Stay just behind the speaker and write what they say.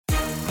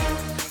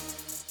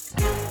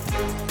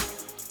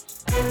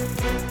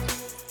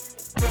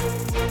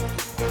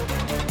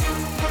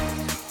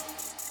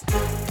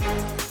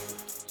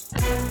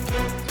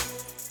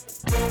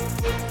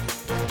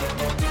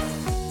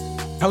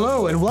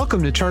and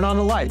welcome to Turn On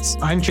the Lights.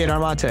 I'm Jade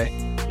Armate.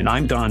 And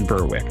I'm Don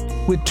Berwick.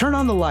 With Turn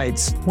On the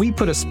Lights, we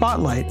put a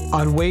spotlight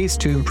on ways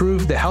to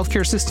improve the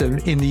healthcare system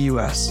in the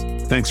U.S.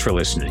 Thanks for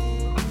listening.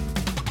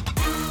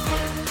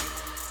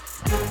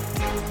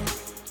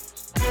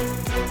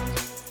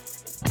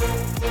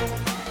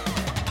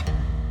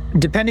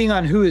 Depending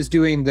on who is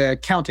doing the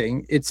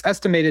counting, it's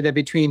estimated that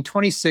between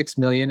 26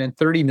 million and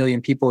 30 million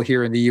people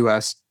here in the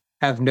U.S.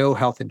 have no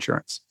health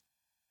insurance.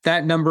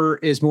 That number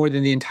is more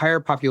than the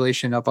entire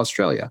population of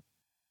Australia.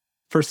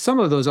 For some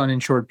of those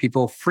uninsured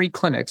people, free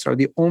clinics are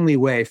the only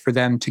way for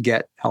them to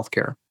get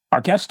healthcare. Our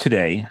guest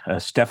today,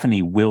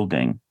 Stephanie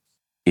Willding,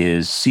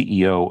 is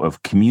CEO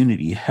of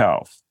Community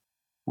Health,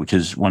 which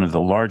is one of the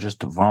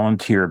largest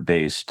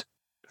volunteer-based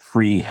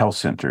free health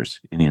centers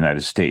in the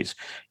United States.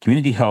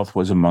 Community Health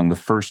was among the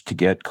first to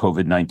get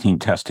COVID-19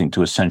 testing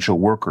to essential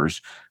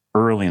workers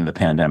early in the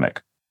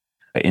pandemic.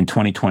 In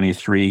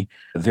 2023,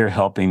 they're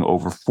helping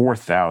over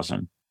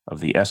 4,000 of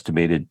the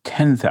estimated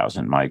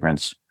 10,000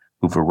 migrants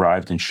who've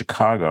arrived in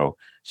Chicago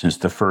since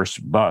the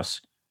first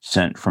bus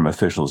sent from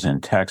officials in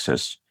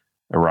Texas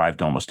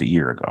arrived almost a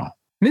year ago.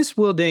 Ms.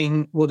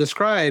 Willding will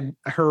describe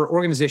her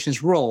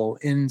organization's role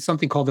in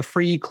something called the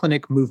free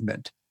clinic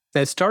movement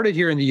that started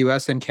here in the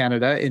US and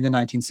Canada in the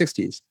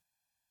 1960s.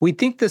 We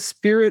think the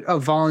spirit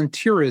of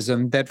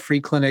volunteerism that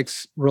free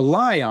clinics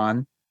rely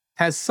on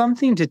has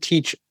something to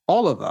teach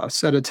all of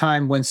us at a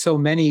time when so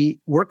many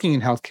working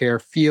in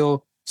healthcare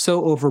feel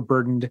so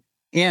overburdened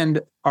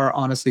and are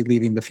honestly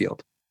leaving the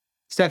field.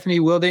 Stephanie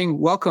Willding,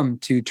 welcome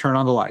to Turn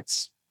On the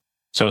Lights.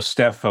 So,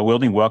 Steph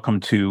Willding, welcome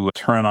to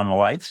Turn On the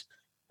Lights.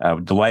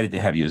 Delighted to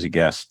have you as a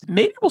guest.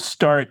 Maybe we'll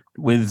start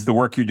with the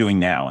work you're doing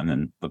now and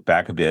then look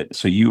back a bit.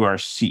 So you are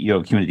CEO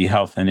of Community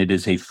Health, and it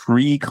is a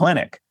free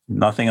clinic.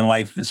 Nothing in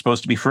life is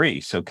supposed to be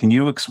free. So can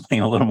you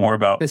explain a little more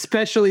about...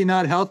 Especially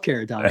not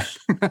healthcare, Don.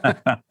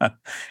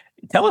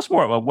 Tell us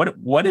more about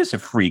what is a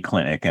free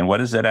clinic and what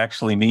does that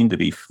actually mean to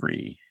be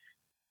free?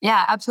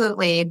 Yeah,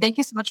 absolutely. Thank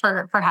you so much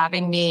for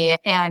having me.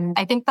 And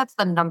I think that's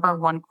the number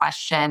one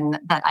question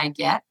that I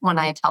get when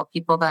I tell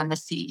people that I'm the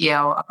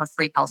CEO of a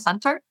free health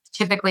center.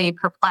 Typically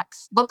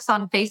perplexed looks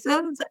on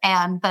faces.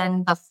 And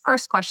then the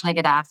first question I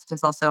get asked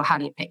is also, how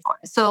do you pay for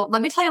it? So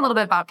let me tell you a little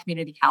bit about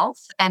Community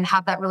Health and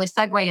have that really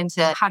segue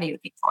into how do you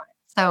pay for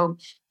it? So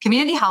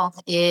Community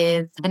Health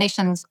is the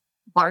nation's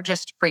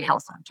largest free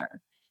health center.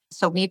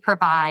 So we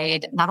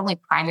provide not only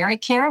primary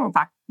care, in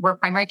fact, we're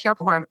primary care,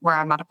 we're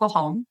a medical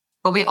home,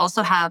 but we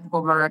also have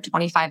over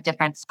 25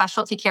 different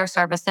specialty care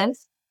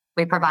services.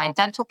 We provide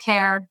dental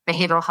care,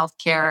 behavioral health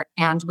care,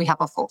 and we have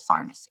a full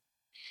pharmacy.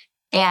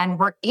 And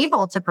we're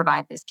able to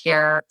provide this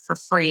care for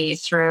free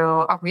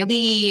through a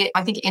really,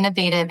 I think,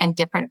 innovative and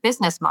different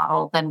business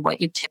model than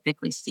what you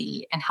typically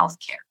see in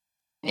healthcare.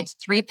 It's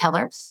 3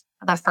 pillars.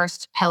 The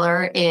first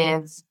pillar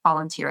is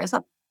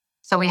volunteerism.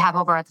 So we have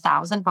over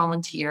 1,000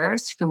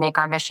 volunteers who make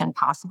our mission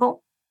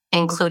possible,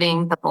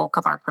 including the bulk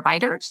of our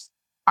providers,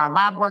 our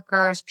lab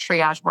workers,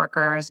 triage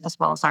workers, as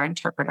well as our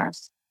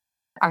interpreters.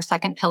 Our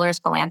second pillar is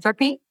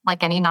philanthropy.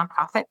 Like any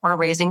nonprofit, we're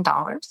raising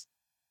dollars.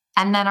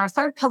 And then our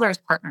third pillar is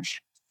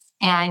partnership.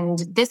 And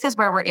this is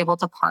where we're able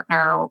to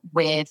partner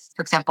with,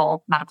 for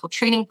example, medical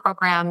training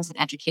programs and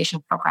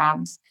education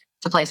programs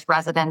to place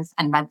residents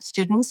and med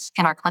students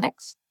in our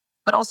clinics,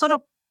 but also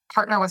to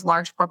partner with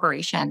large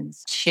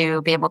corporations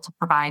to be able to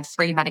provide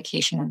free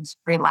medications,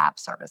 free lab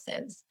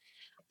services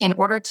in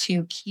order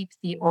to keep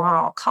the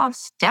overall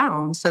costs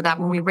down so that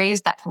when we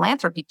raise that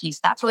philanthropy piece,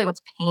 that's really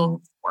what's paying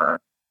for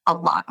a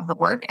lot of the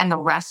work. And the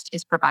rest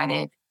is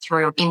provided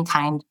through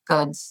in-kind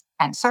goods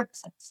and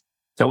services.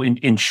 So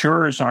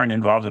insurers aren't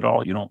involved at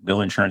all? You don't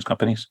bill insurance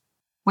companies?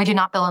 We do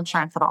not bill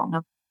insurance at all,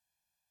 no.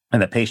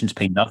 And the patients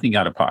pay nothing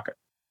out of pocket?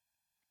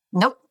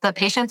 Nope. The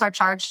patients are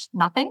charged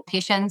nothing.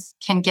 Patients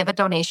can give a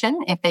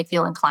donation if they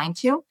feel inclined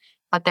to,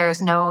 but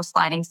there's no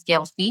sliding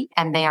scale fee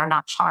and they are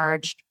not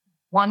charged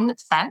 1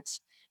 cent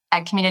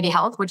at Community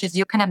Health, which as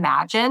you can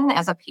imagine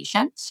as a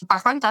patient, our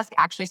front desk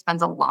actually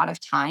spends a lot of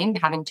time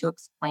having to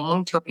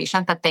explain to a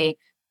patient that they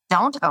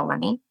don't owe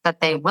money,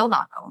 that they will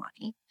not owe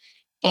money.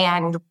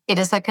 And it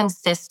is a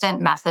consistent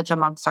message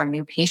amongst our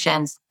new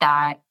patients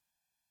that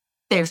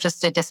there's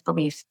just a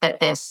disbelief that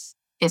this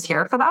is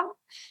here for them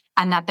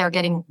and that they're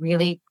getting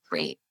really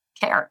great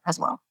care as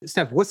well.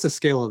 Steph, what's the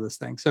scale of this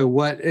thing? So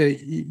what,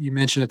 you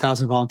mentioned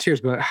 1,000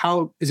 volunteers, but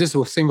how, is this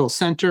a single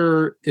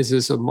center? Is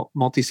this a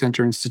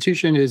multi-center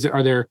institution?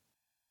 Are there,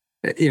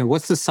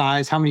 what's the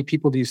size? How many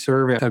people do you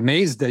serve? I'm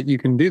amazed that you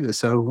can do this.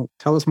 So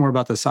tell us more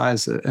about the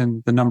size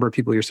and the number of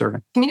people you're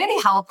serving. Community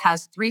Health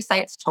has 3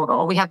 sites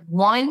total. We have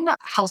 1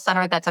 health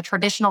center that's a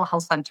traditional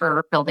health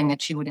center building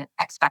that you would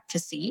expect to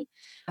see.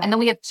 And then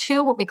we have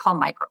 2 what we call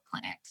micro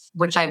clinics,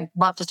 which I'd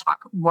love to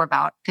talk more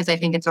about because I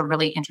think it's a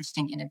really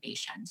interesting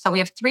innovation. So we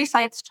have 3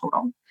 sites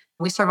total.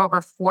 We serve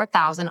over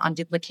 4,000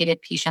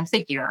 unduplicated patients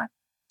a year.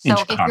 So in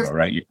Chicago,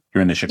 right?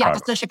 You're in the Chicago. Yeah,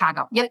 just in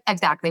Chicago. Yeah,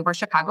 exactly. We're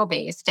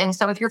Chicago-based. And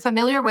so if you're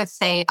familiar with,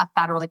 say, a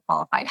federally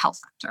qualified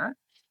health center,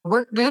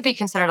 we would be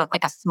considered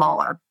like a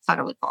smaller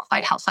federally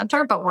qualified health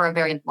center, but we're a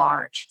very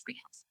large free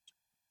health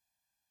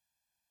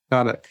center.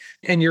 Got it.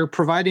 And you're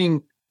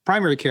providing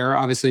primary care,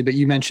 obviously, but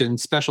you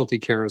mentioned specialty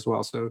care as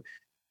well. So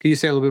can you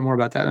say a little bit more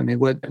about that? I mean,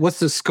 what's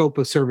the scope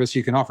of service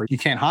you can offer? You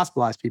can't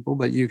hospitalize people,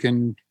 but you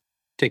can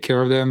take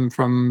care of them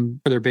for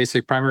their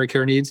basic primary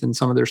care needs and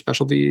some of their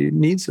specialty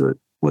needs. So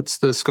what's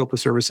the scope of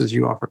services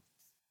you offer?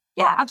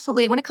 Yeah,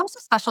 absolutely. When it comes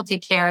to specialty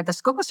care, the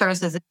scope of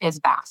services is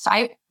vast.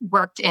 I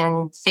worked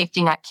in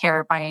safety net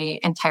care my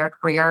entire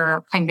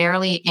career,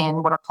 primarily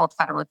in what are called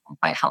federally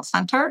qualified health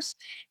centers.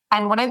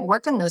 And when I've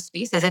worked in those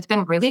spaces, it's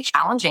been really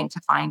challenging to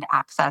find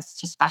access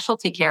to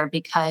specialty care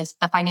because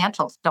the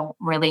financials don't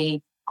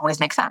really always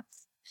make sense.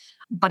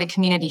 But at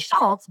community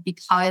health,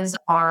 because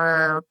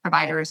our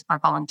providers are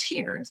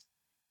volunteers,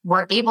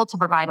 we're able to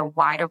provide a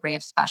wide array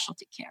of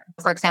specialty care.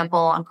 For example,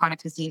 on chronic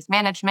disease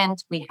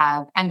management, we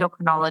have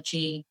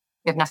endocrinology,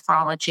 we have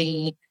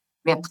nephrology,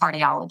 we have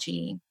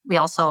cardiology. We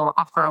also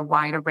offer a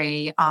wide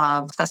array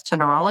of access to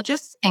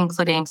neurologists,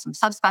 including some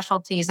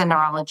subspecialties in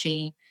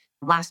neurology.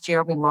 Last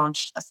year, we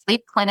launched a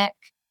sleep clinic.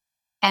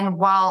 And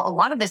while a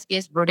lot of this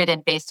is rooted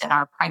and based in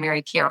our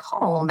primary care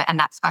home and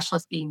that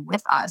specialist being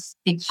with us,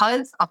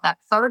 because of that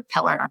third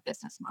pillar in our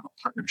business model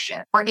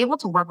partnership, we're able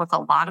to work with a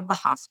lot of the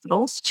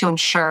hospitals to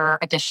ensure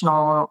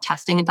additional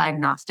testing and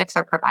diagnostics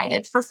are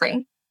provided for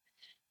free.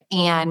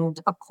 And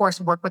of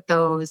course, work with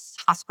those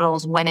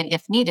hospitals when and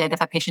if needed,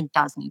 if a patient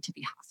does need to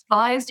be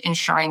hospitalized,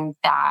 ensuring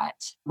that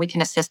we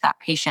can assist that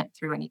patient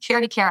through any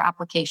charity care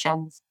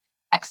applications,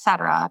 et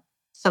cetera,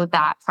 so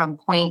that from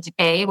point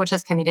A, which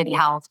is community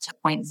health, to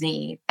point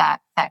Z,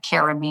 that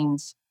care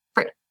remains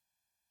free.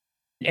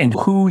 And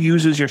who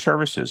uses your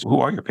services?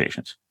 Who are your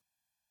patients?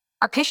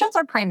 Our patients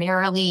are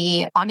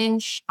primarily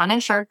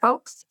uninsured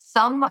folks,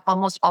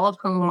 almost all of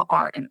whom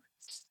are immigrants.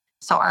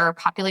 So our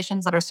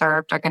populations that are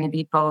served are going to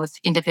be both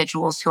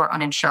individuals who are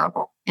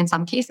uninsurable in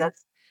some cases,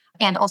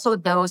 and also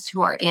those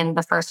who are in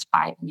the first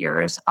 5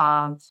 years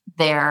of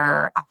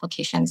their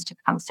applications to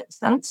become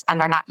citizens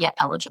and are not yet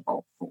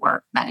eligible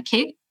for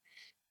Medicaid.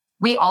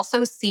 We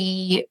also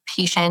see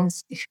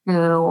patients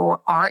who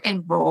are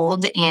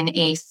enrolled in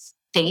a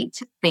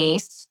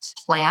state-based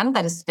plan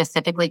that is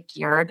specifically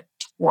geared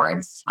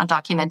towards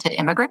undocumented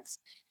immigrants.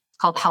 It's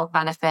called Health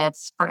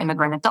Benefits for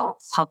Immigrant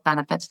Adults, Health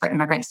Benefits for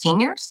Immigrant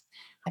Seniors.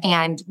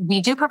 And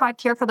we do provide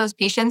care for those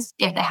patients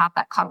if they have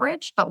that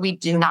coverage, but we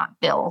do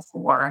not bill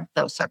for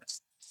those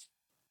services.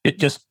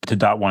 Just to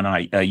dot one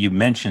I, you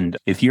mentioned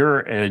if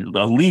you're a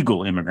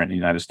legal immigrant in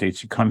the United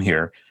States, you come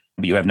here,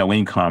 but you have no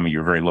income, or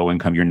you're very low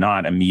income, you're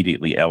not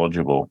immediately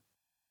eligible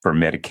for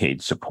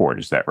Medicaid support.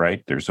 Is that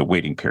right? There's a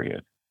waiting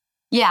period.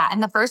 Yeah.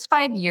 In the first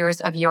 5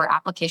 years of your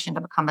application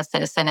to become a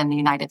citizen in the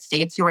United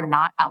States, you are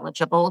not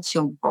eligible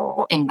to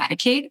enroll in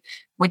Medicaid,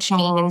 which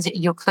means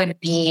you could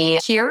be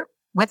here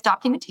with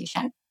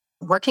documentation,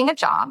 working a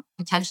job,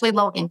 potentially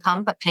low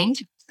income, but paying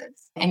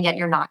taxes, and yet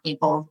you're not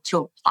able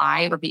to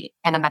apply or be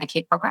in a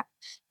Medicaid program.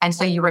 And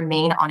so you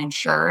remain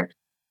uninsured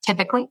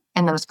typically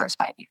in those first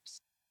 5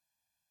 years.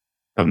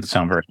 Doesn't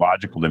sound very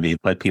logical to me.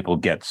 Let people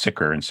get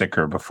sicker and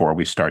sicker before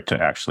we start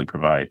to actually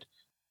provide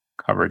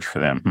coverage for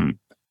them.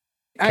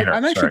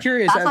 I'm actually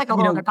curious. That's like a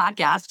whole other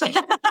podcast.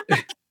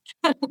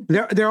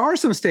 There are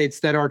some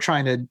states that are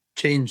trying to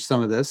change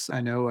some of this.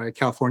 I know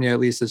California, at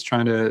least, is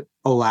trying to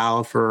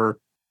allow for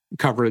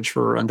coverage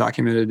for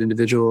undocumented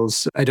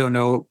individuals. I don't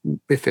know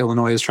if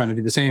Illinois is trying to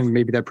do the same,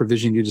 maybe that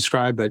provision you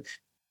described, but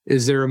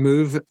is there a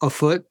move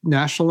afoot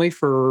nationally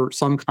for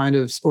some kind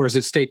of, or is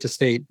it state to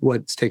state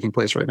what's taking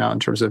place right now in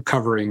terms of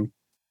covering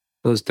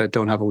those that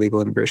don't have a legal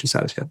immigration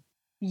status yet?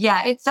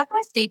 Yeah, it's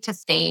definitely state to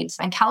state.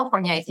 And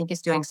California, I think,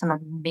 is doing some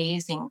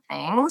amazing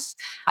things.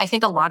 I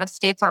think a lot of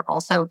states are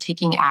also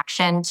taking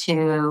action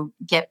to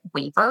get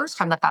waivers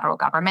from the federal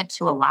government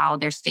to allow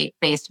their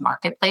state-based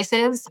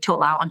marketplaces to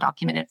allow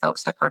undocumented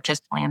folks to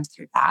purchase plans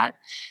through that.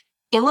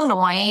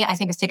 Illinois, I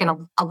think, has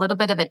taken a little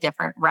bit of a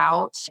different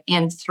route,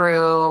 and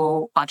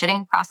through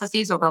budgeting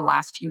processes over the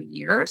last few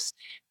years,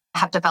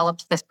 have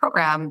developed this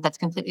program that's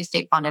completely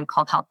state funded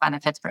called Health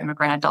Benefits for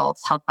Immigrant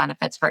Adults, Health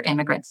Benefits for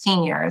Immigrant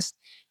Seniors.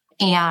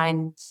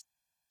 And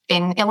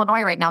in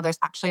Illinois right now, there's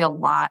actually a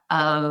lot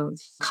of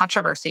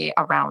controversy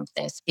around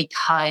this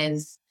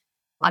because,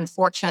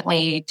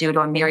 unfortunately, due to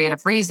a myriad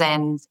of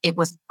reasons, it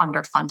was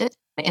underfunded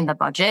in the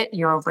budget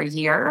year over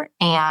year.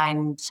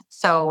 And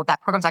so that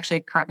program's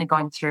actually currently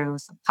going through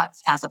some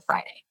cuts as of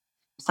Friday.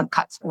 Some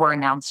cuts were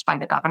announced by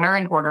the governor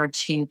in order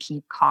to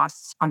keep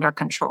costs under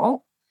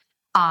control.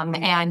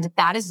 And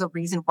that is the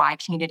reason why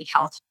community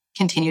health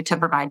continued to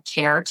provide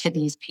care to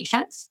these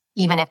patients,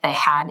 even if they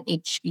had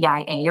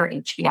HVIA or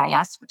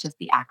HVIS, which is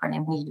the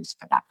acronym we use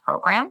for that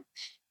program,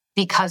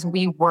 because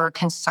we were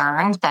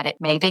concerned that it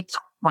may be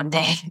one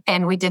day,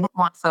 and we didn't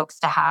want folks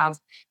to have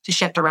to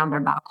shift around their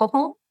medical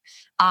home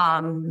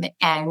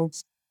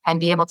and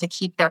be able to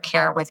keep their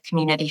care with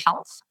community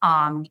health,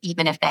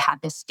 even if they had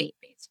this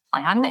state-based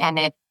plan. And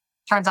it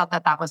turns out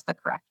that that was the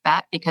correct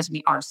bet because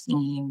we are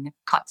seeing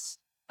cuts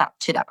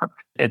to that program.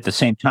 At the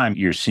same time,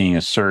 you're seeing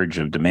a surge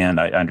of demand.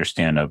 I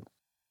understand a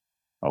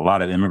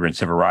lot of immigrants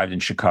have arrived in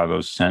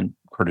Chicago, sent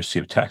courtesy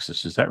of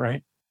Texas. Is that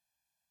right?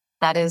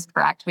 that is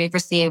correct. We've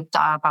received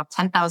about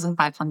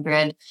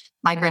 10,500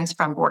 migrants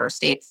from border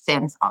states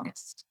since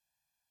August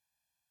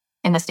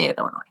in the state of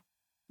Illinois,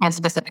 and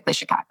specifically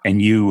Chicago.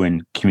 And you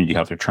and community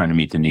health are trying to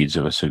meet the needs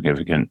of a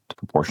significant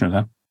proportion of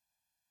them?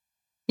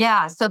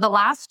 Yeah. So the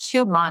last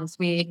 2 months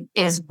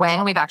is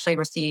when we've actually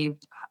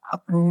received a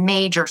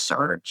major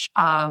surge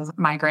of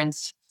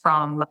migrants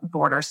from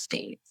border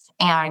states.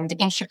 And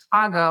in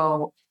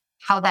Chicago,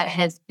 how that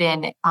has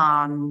been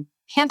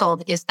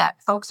handled is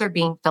that folks are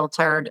being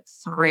filtered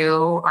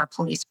through our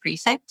police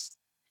precincts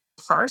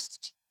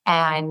first,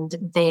 and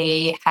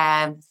they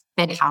have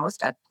been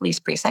housed at police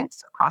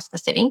precincts across the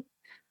city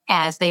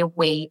as they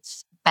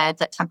await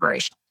beds at temporary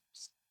shelters.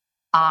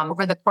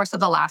 Over the course of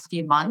the last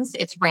few months,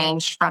 it's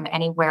ranged from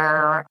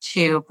anywhere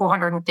to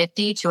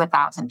 450 to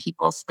 1,000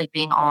 people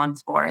sleeping on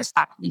floors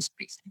at police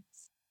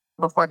precincts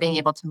before being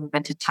able to move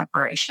into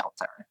temporary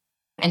shelter.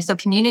 And so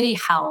community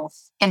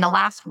health in the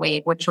last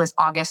wave, which was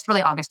August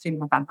through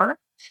November,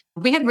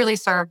 we had really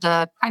served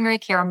a primary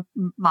care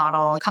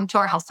model, come to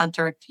our health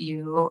center if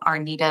you are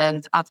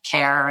needed of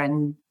care.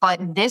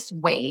 But this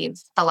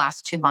wave, the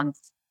last 2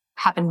 months,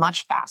 happened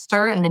much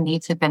faster and the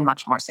needs have been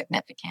much more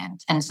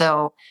significant. And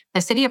so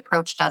the city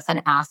approached us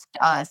and asked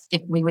us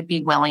if we would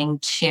be willing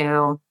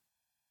to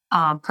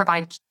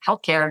provide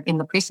healthcare in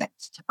the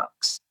precincts to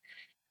folks.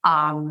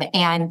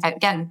 And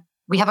again,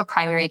 we have a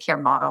primary care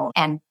model.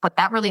 And what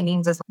that really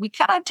means is we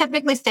kind of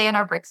typically stay in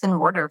our bricks and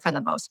mortar for the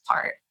most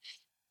part.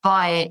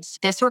 But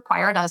this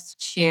required us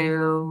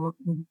to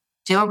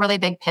do a really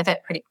big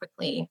pivot pretty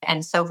quickly.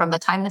 And so from the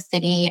time the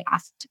city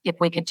asked if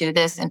we could do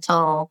this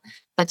until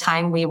the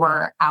time we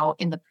were out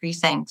in the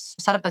precincts,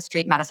 set up a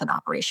street medicine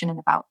operation in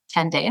about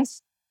 10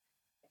 days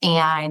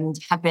and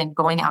have been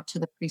going out to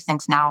the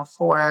precincts now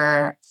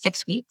for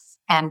 6 weeks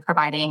and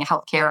providing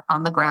healthcare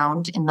on the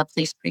ground in the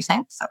police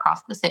precincts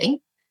across the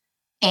city.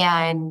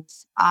 And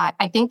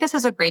I think this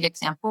is a great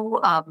example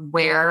of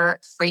where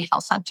free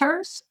health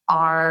centers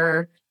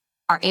are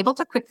able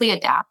to quickly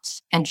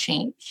adapt and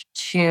change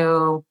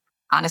to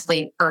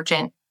honestly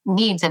urgent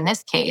needs in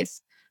this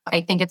case.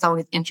 I think it's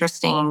always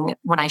interesting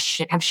when I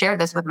have shared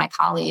this with my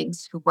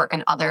colleagues who work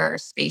in other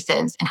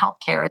spaces in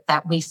healthcare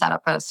that we set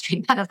up a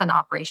street medicine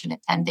operation in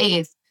 10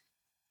 days.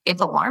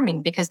 It's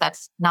alarming because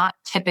that's not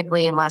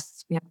typically,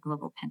 unless we have a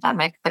global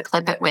pandemic, the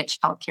clip at which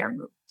healthcare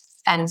moves.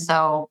 And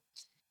so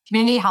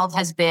community health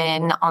has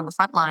been on the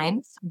front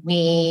lines.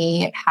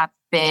 We have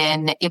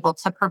been able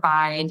to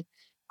provide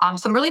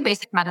some really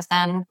basic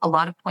medicine, a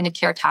lot of point of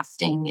care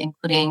testing,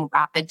 including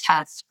rapid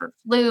tests for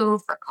flu,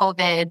 for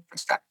COVID, for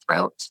strep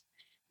throat.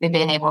 We've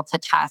been able to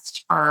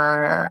test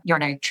for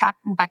urinary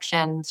tract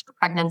infections, for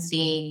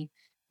pregnancy.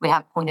 We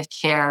have point of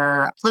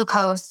care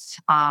glucose.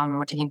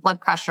 We're taking blood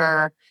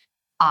pressure.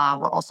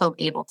 We're also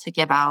able to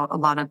give out a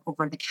lot of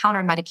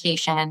over-the-counter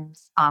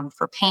medications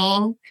for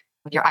pain,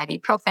 with your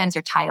ibuprofens,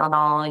 your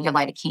Tylenol, your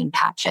lidocaine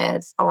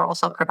patches. But we're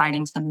also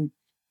providing some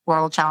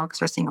oral gel because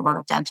we're seeing a lot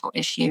of dental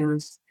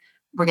issues.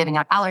 We're giving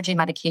out allergy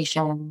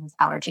medications,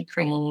 allergy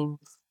creams.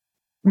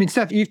 I mean,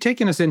 Steph, you've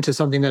taken us into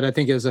something that I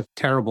think is a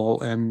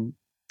terrible and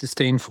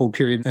disdainful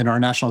period in our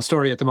national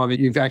story at the moment.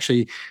 You've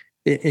actually,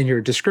 in your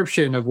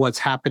description of what's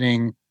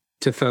happening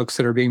to folks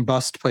that are being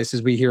bused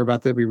places, we hear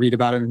about that, we read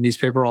about it in the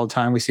newspaper all the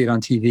time, we see it on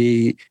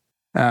TV,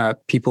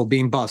 people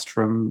being bused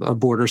from a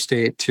border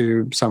state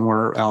to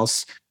somewhere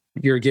else.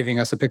 You're giving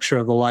us a picture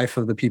of the life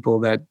of the people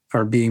that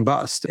are being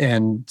bused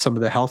and some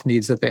of the health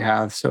needs that they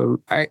have.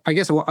 So I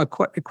guess a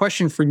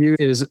question for you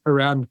is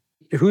around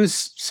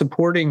who's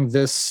supporting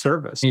this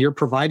service? You're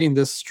providing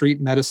this street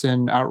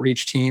medicine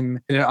outreach team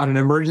on an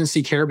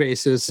emergency care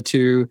basis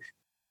to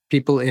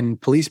people in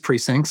police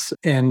precincts,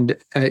 and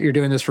you're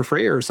doing this for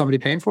free, or is somebody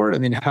paying for it? I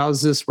mean,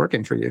 how's this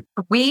working for you?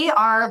 We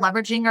are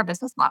leveraging our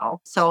business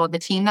model. So the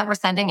team that we're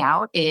sending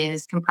out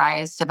is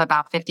comprised of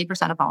about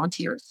 50% of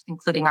volunteers,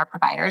 including our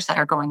providers that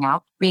are going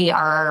out. We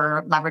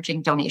are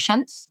leveraging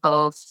donations,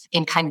 both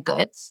in-kind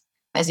goods.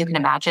 As you can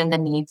imagine, the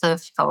needs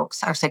of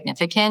folks are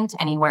significant,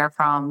 anywhere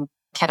from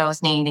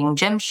kiddos needing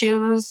gym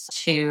shoes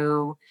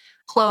to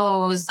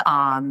clothes,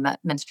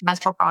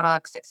 menstrual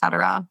products, et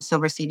cetera. So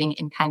receiving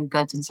in-kind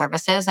goods and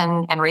services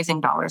and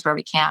raising dollars where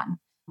we can.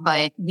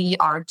 But we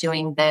are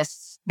doing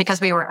this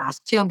because we were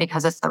asked to and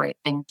because it's the right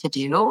thing to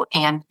do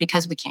and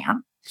because we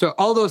can. So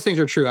all those things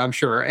are true, I'm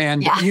sure.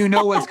 And you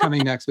know what's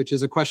coming next, which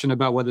is a question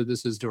about whether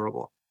this is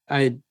durable.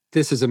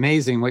 This is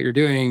amazing what you're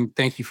doing.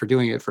 Thank you for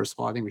doing it, first of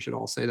all. I think we should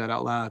all say that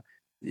out loud.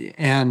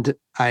 And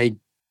I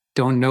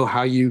don't know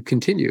how you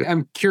continue.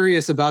 I'm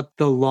curious about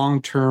the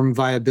long-term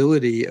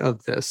viability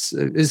of this.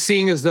 Is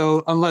seeing as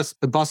though, unless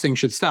the busing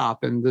should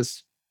stop and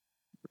this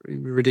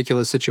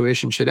ridiculous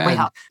situation should end.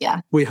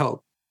 We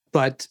hope.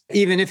 But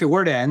even if it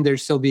were to end, there'd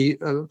still be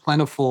a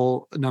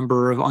plentiful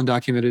number of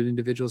undocumented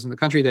individuals in the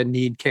country that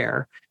need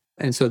care.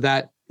 And so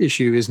that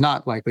issue is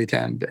not likely to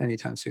end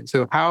anytime soon.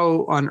 So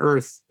how on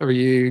earth are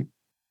you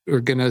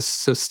going to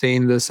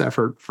sustain this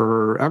effort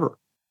forever?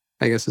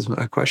 I guess is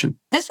a question.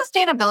 This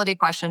sustainability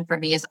question for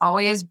me is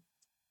always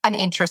an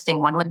interesting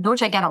one,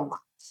 which I get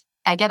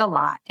a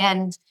lot.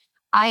 And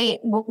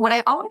What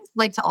I always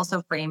like to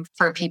also frame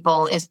for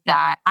people is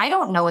that I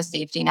don't know a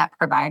safety net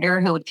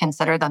provider who would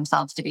consider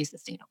themselves to be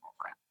sustainable.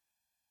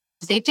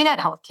 Safety net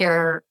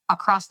healthcare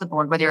across the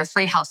board, whether you're a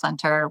free health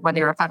center, whether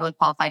you're a federally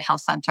qualified health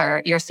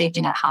center, you're a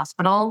safety net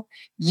hospital,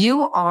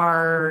 you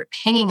are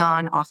hanging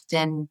on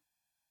often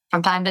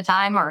from time to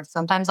time, or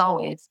sometimes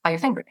always, by your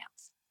fingernails.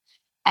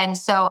 And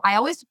so I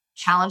always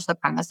challenge the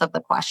premise of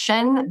the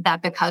question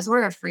that because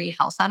we're a free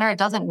health center, it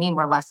doesn't mean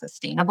we're less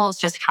sustainable.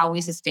 It's just how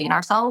we sustain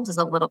ourselves is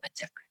a little bit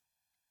different.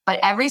 But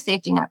every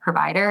safety net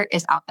provider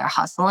is out there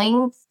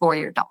hustling for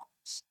your dollars.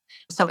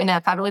 So in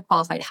a federally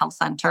qualified health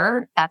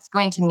center, that's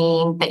going to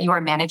mean that you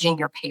are managing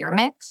your payer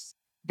mix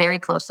very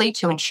closely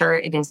to ensure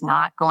it is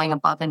not going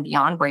above and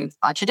beyond where you've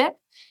budgeted.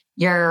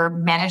 You're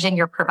managing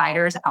your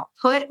provider's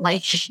output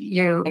like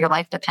your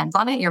life depends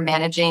on it. You're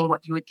managing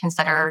what you would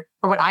consider,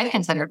 or what I've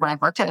considered when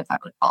I've worked at a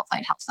federally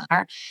qualified health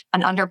center,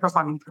 an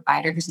underperforming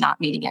provider who's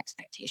not meeting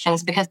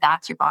expectations, because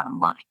that's your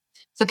bottom line.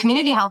 So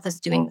community health is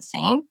doing the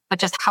same, but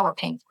just how we're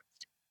paying for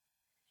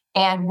it.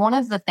 And one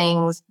of the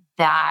things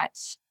that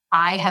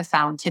I have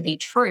found to be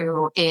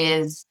true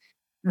is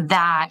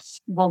that,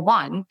 well,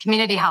 one,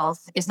 community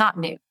health is not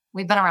new.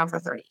 We've been around for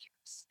 30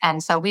 years.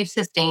 And so we've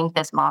sustained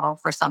this model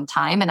for some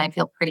time. And I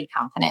feel pretty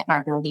confident in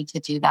our ability to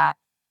do that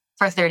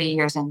for 30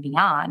 years and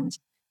beyond.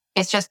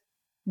 It's just,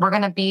 we're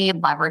going to be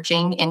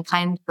leveraging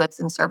in-kind goods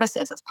and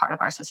services as part of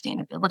our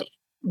sustainability,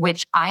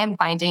 which I am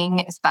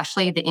finding,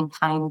 especially the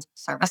in-kind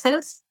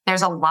services,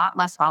 there's a lot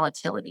less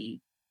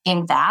volatility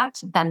in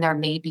that than there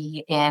may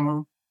be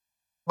in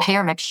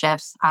payer mix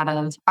shifts out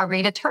of a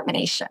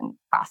redetermination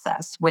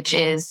process, which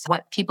is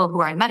what people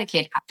who are on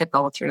Medicaid have to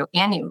go through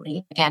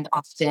annually and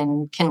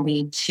often can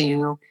lead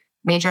to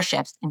major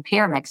shifts in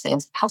payer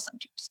mixes, health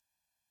centers.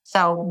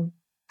 So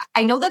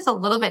I know that's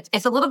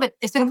it's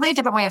a completely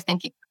different way of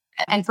thinking.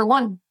 And for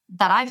one,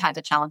 that I've had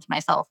to challenge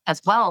myself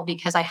as well,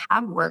 because I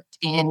have worked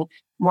in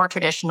more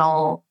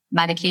traditional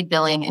Medicaid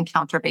billing and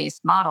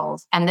counter-based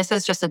models. And this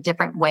is just a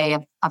different way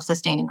of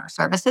sustaining our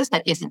services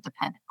that isn't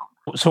dependent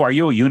on. So are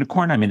you a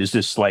unicorn? I mean, is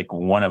this like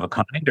one of a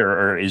kind,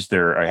 or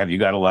have you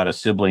got a lot of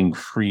sibling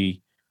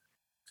free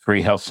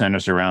health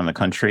centers around the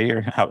country,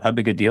 or how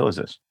big a deal is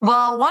this?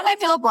 Well, one, I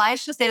feel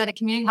obliged to say that at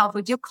Community Health,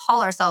 we do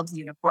call ourselves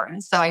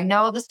unicorns. So I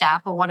know the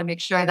staff will want to make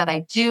sure that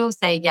I do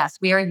say, yes,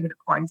 we are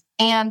unicorns,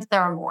 and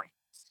there are more.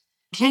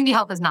 Community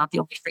Health is not the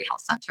only free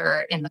health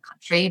center in the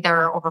country. There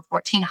are over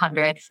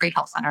 1,400 free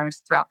health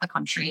centers throughout the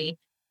country,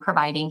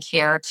 providing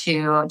care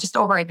to just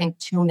over, I think,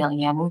 2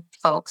 million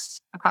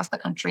folks across the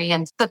country.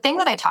 And the thing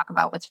that I talk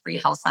about with free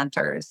health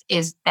centers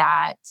is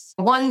that,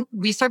 one,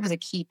 we serve as a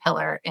key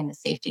pillar in the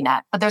safety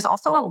net, but there's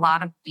also a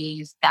lot of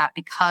ways that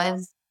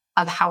because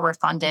of how we're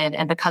funded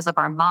and because of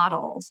our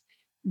models,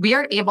 we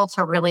are able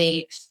to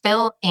really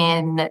fill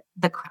in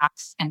the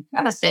cracks and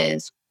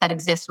crevices that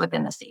exist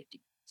within the safety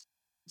net.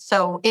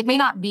 So it may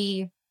not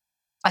be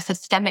a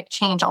systemic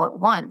change all at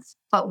once,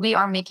 but we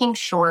are making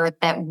sure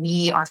that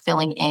we are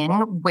filling in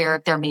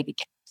where there may be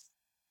gaps.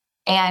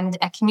 And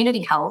at Community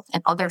Health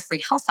and other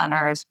free health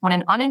centers, when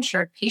an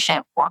uninsured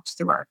patient walks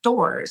through our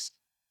doors,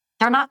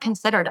 they're not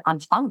considered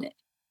unfunded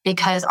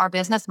because our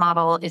business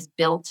model is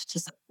built to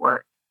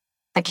support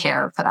the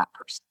care for that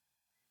person.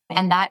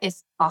 And that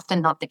is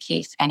often not the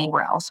case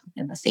anywhere else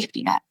within the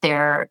safety net.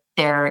 There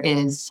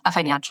is a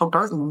financial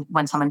burden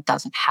when someone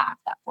doesn't have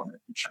that form of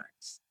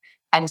insurance.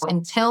 And so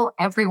until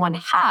everyone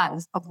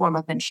has a form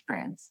of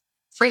insurance,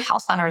 free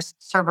health centers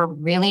serve a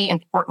really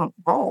important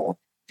role,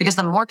 because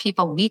the more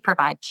people we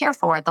provide care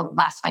for, the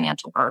less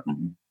financial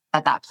burden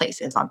that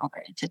places on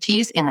other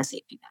entities in the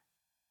safety net.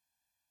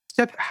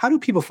 Steph, how do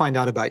people find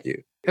out about you?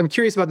 I'm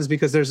curious about this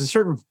because there's a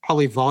certain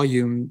probably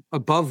volume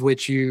above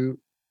which you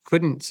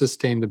couldn't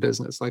sustain the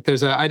business. Like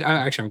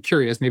I'm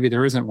curious, maybe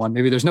there isn't one.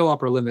 Maybe there's no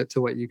upper limit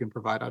to what you can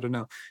provide. I don't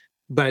know.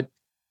 But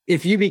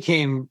if you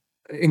became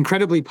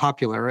incredibly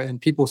popular and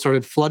people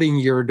started flooding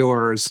your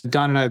doors,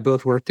 Don and I have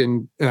both worked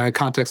in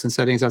contexts and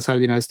settings outside of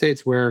the United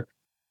States where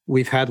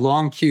we've had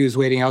long queues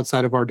waiting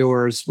outside of our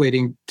doors,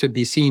 waiting to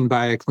be seen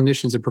by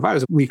clinicians and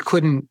providers. We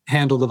couldn't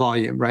handle the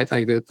volume, right?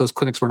 Like those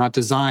clinics were not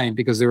designed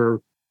because they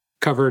were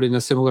covered in a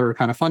similar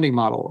kind of funding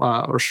model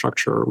or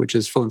structure, which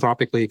is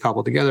philanthropically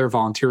cobbled together,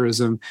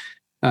 volunteerism,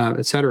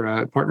 et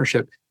cetera,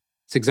 partnership.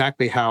 It's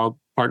exactly how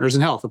Partners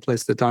in Health, a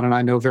place that Don and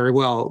I know very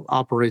well,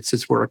 operates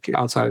its work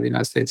outside of the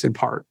United States in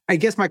part. I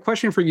guess my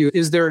question for you,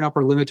 is there an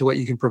upper limit to what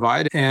you can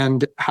provide?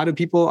 And how do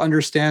people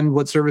understand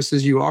what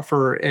services you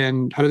offer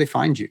and how do they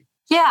find you?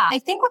 Yeah, I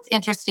think what's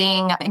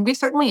interesting, and we've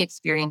certainly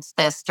experienced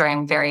this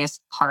during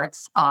various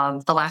parts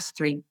of the last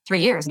three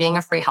years, being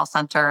a free health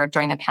center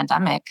during the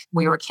pandemic,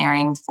 we were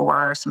caring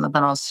for some of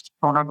the most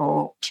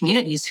vulnerable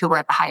communities who were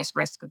at the highest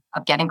risk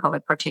of getting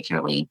COVID,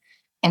 particularly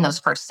in those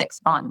first 6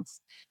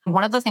 months.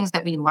 One of the things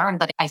that we learned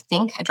that I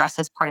think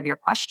addresses part of your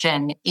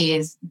question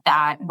is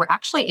that we're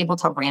actually able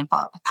to ramp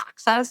up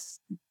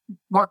access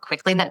more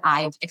quickly than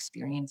I've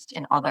experienced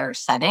in other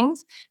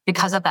settings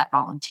because of that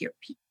volunteer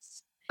piece.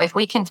 If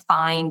we can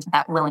find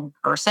that willing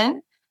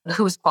person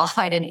who's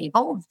qualified and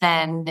able,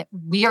 then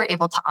we are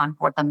able to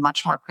onboard them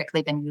much more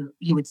quickly than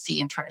you would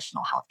see in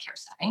traditional healthcare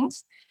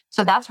settings.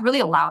 So that's really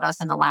allowed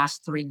us in the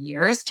last 3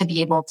 years to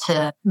be able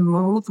to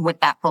move with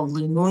that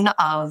balloon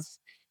of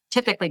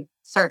typically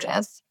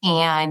surges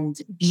and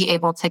be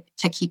able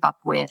to keep up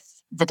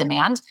with the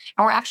demand.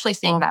 And we're actually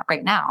seeing that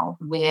right now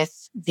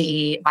with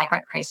the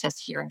migrant crisis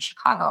here in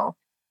Chicago.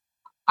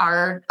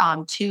 Our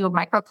 2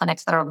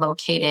 microclinics that are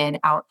located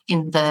out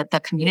in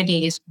the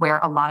communities where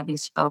a lot of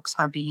these folks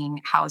are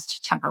being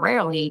housed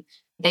temporarily,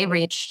 they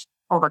reached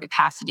over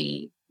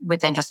capacity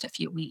within just a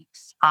few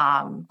weeks.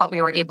 But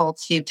we were able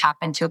to tap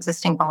into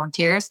existing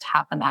volunteers to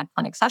have them add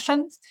clinic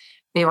sessions.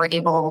 We were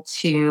able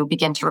to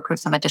begin to recruit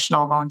some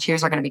additional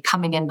volunteers who are going to be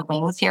coming in the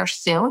wings here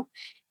soon.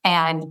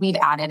 And we've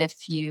added a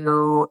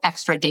few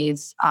extra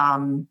days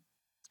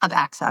of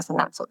access and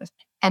that sort of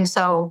thing. And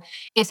so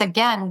it's,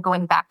 again,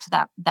 going back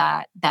to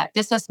that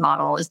business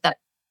model, is that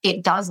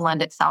it does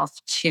lend itself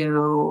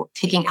to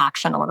taking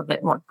action a little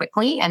bit more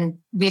quickly. And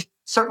we've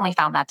certainly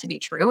found that to be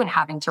true in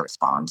having to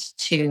respond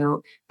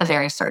to the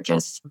various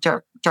surges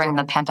during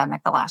the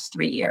pandemic the last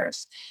 3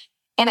 years.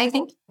 And I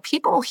think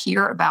people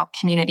hear about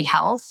community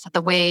health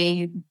the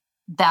way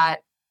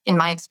that, in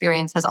my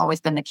experience, has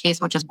always been the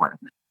case, which is word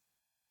of mouth.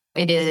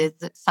 It is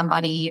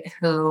somebody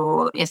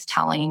who is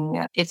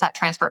telling, it's that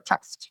transfer of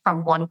trust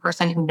from one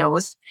person who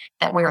knows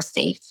that we're a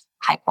safe,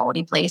 high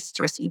quality place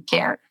to receive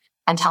care,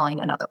 and telling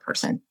another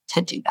person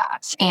to do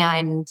that.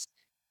 And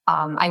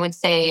I would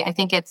say, I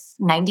think it's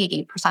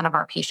 98% of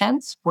our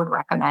patients would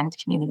recommend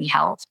community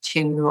health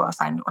to a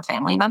friend or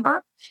family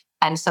member.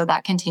 And so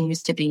that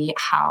continues to be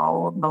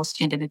how most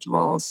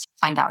individuals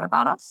find out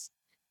about us.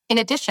 In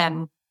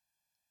addition,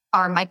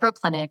 our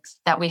microclinics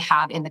that we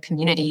have in the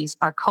communities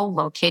are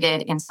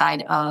co-located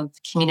inside of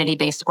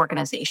community-based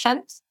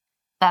organizations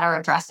that are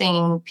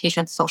addressing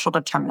patients' social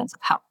determinants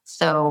of health.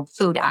 So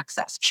food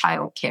access,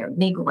 childcare,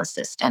 legal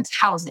assistance,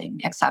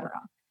 housing, et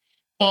cetera.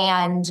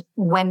 And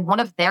when one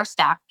of their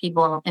staff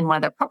people in one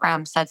of their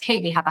programs says,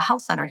 hey, we have a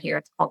health center here,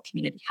 it's called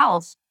Community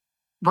Health,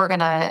 we're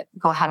going to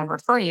go ahead and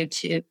refer you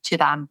to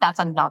them. That's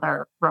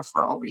another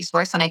referral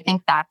resource. And I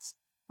think that's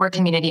where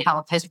community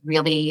health has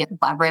really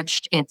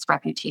leveraged its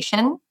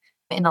reputation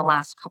in the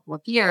last couple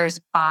of years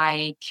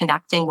by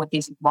connecting with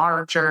these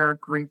larger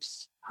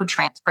groups who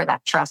transfer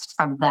that trust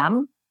from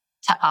them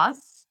to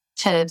us,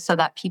 so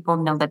that people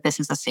know that this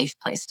is a safe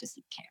place to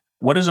seek care.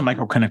 What does a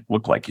microclinic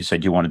look like? You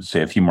said you wanted to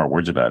say a few more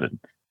words about it.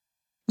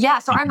 Yeah,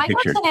 so our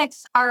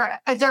microclinics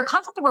they're a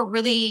concept that we're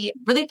really,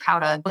 really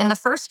proud of. In the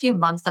first few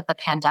months of the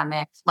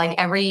pandemic, like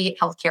every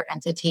healthcare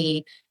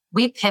entity,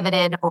 we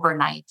pivoted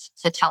overnight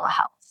to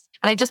telehealth.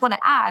 And I just want to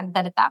add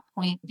that at that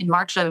point, in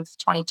March of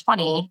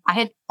 2020, I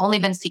had only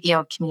been CEO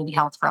of Community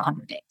Health for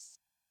 100 days.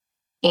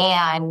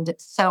 And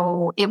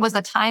so it was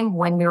a time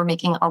when we were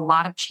making a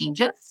lot of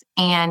changes.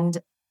 And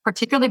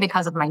particularly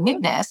because of my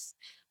newness,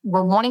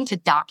 we're wanting to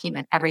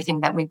document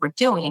everything that we were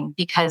doing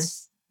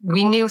because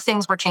we knew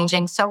things were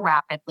changing so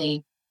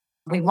rapidly.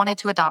 We wanted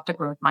to adopt a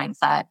growth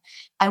mindset.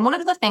 And one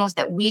of the things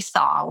that we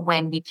saw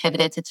when we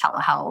pivoted to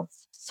telehealth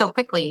so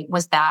quickly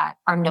was that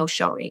our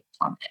no-show rate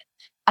plummeted.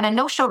 And a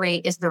no-show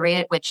rate is the rate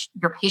at which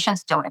your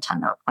patients don't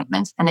attend their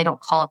appointments and they don't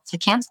call up to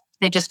cancel.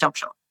 They just don't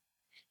show up.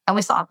 And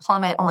we saw a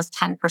plummet almost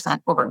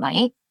 10%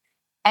 overnight.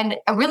 And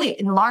really,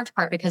 in large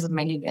part because of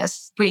my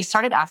newness, we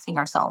started asking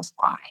ourselves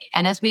why.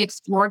 And as we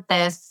explored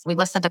this, we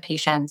listened to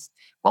patients.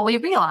 What we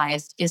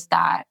realized is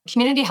that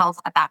community health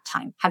at that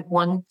time had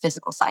one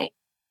physical site.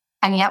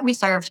 And yet we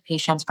served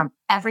patients from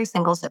every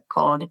single zip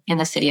code in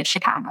the city of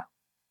Chicago.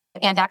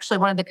 And actually,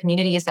 one of the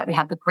communities that we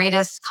have the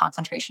greatest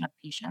concentration of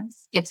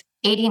patients, it's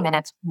 80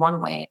 minutes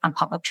one way on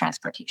public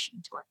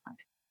transportation to our clinic.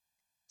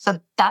 So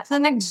that's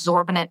an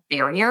exorbitant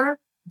barrier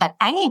that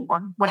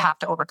anyone would have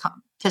to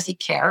overcome to seek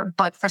care.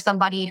 But for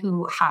somebody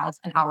who has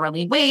an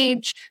hourly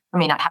wage, or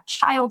may not have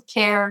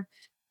childcare,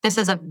 this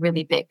is a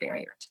really big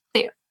barrier to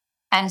clear.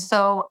 And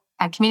so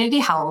at Community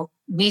Health,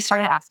 we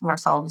started asking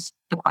ourselves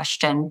the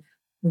question,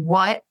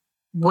 what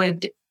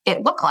would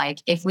it look like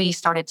if we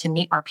started to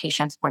meet our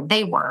patients where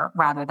they were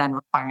rather than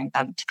requiring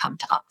them to come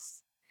to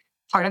us?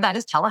 Part of that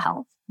is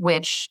telehealth,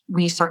 which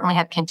we certainly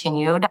have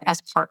continued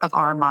as part of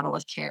our model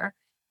of care.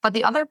 But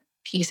the other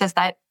piece is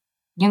that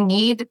you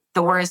need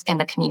doors in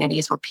the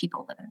communities where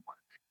people live and work.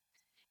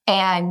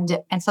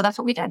 And so that's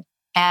what we did.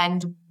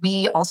 And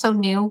we also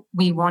knew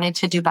we wanted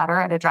to do better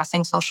at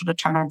addressing social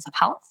determinants of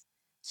health.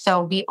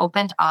 So we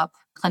opened up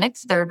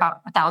clinics. They're about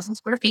 1,000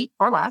 square feet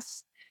or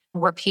less,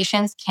 where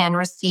patients can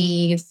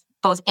receive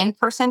both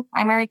in-person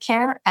primary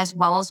care as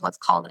well as what's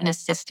called an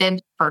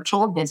assisted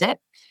virtual visit,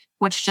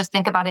 which, just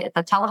think about it as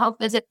a telehealth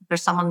visit.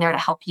 There's someone there to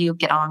help you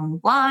get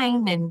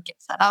online and get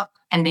set up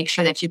and make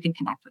sure that you can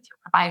connect with your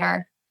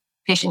provider.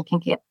 Patient can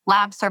get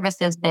lab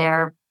services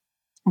there.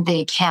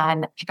 They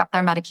can pick up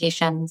their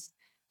medications.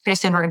 Pretty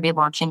soon, we're going to be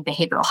launching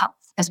behavioral health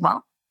as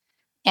well.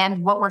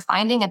 And what we're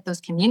finding at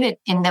these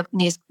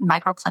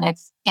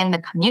microclinics in the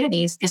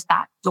communities is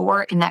that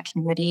door in that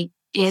community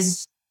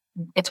it's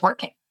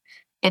working.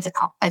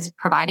 It's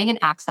providing an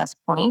access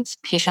point.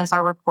 Patients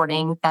are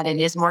reporting that it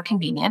is more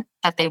convenient,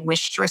 that they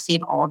wish to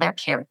receive all their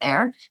care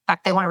there. In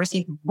fact, they want to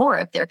receive more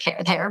of their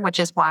care there, which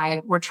is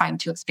why we're trying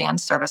to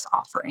expand service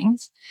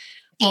offerings.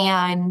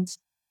 And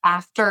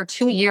after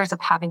 2 years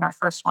of having our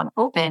first one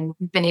open,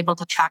 we've been able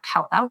to track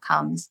health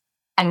outcomes.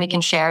 And we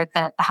can share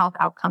that the health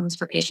outcomes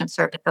for patients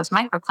served at those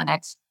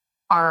microclinics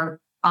are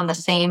on the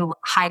same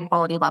high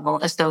quality level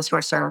as those who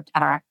are served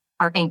at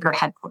our anchor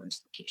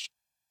headquarters location.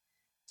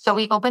 So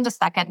we opened a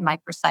second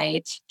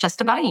microsite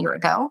just about a year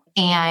ago,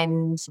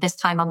 and this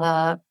time on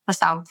the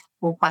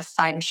southwest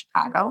side of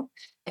Chicago.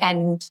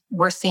 And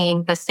we're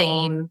seeing the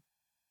same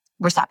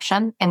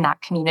reception in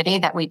that community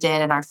that we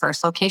did in our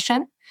first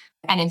location.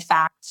 And in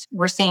fact,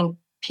 we're seeing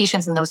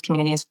patients in those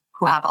communities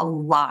who have a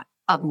lot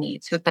of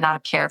needs, who've been out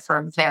of care for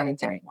a very,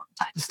 very long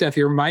time. Steph,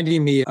 you're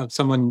reminding me of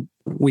someone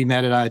we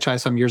met at IHI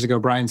some years ago,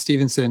 Brian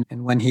Stevenson.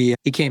 And when he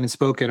came and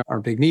spoke at our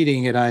big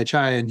meeting at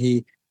IHI, and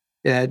he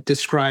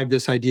described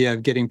this idea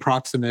of getting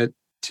proximate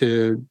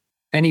to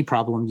any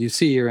problem you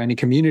see or any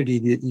community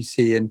that you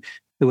see. And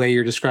the way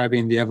you're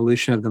describing the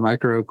evolution of the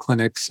micro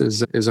clinics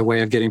is a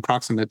way of getting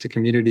proximate to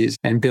communities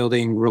and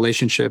building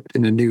relationship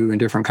in a new and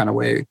different kind of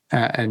way.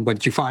 And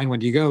what you find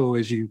when you go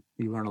is you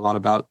learn a lot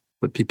about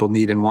what people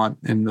need and want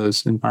in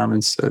those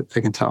environments, I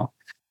can tell.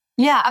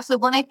 Yeah,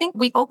 absolutely. Well, and I think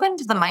we opened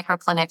the micro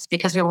clinics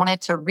because we wanted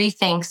to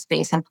rethink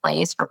space and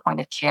place for point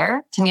of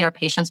care to meet our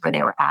patients where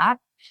they were at.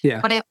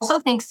 Yeah. But I also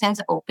think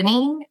since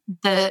opening,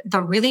 the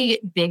really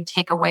big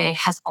takeaway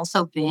has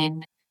also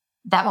been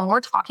that when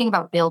we're talking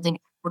about building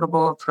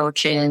equitable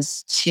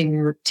approaches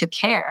to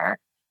care,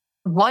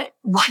 what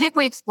if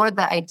we explored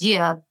the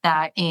idea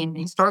that in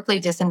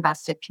historically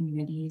disinvested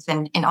communities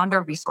and in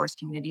under-resourced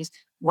communities,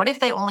 what if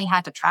they only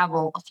had to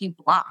travel a few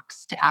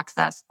blocks to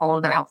access all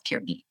of their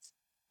healthcare needs,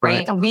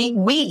 right?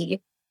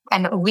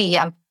 And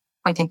I'm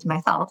pointing to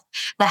myself,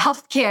 the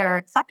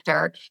healthcare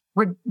sector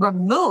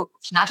removed,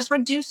 not just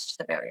reduced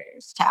the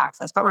barriers to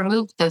access, but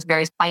removed those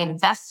barriers by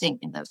investing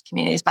in those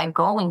communities, by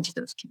going to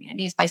those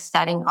communities, by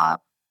setting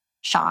up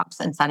shops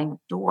and setting up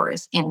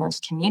doors in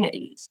those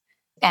communities.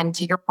 And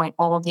to your point,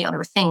 all of the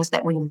other things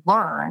that we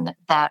learn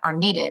that are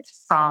needed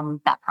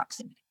from that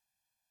proximity.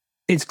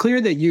 It's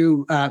clear that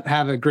you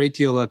have a great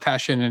deal of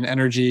passion and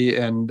energy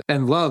and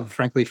love,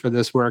 frankly, for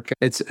this work.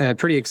 It's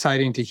pretty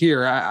exciting to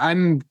hear.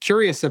 I'm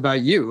curious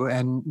about you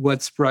and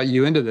what's brought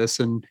you into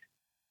this and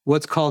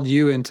what's called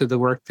you into the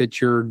work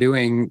that you're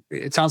doing.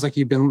 It sounds like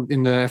you've been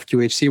in the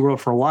FQHC world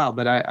for a while,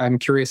 but I'm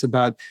curious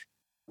about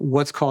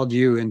what's called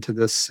you into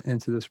this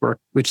work,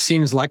 which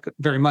seems like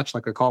very much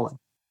like a calling.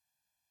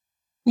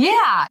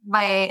 Yeah,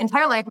 my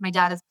entire life, my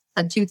dad has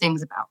said two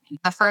things about me.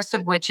 The first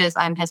of which is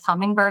I'm his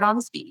hummingbird on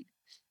speed,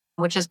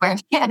 which is where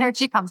the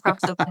energy comes from.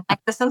 So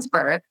connected since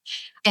birth.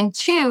 And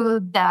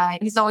two,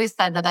 that he's always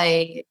said that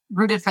I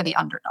rooted for the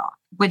underdog,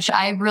 which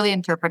I really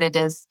interpreted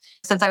as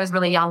since I was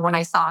really young, when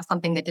I saw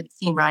something that didn't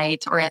seem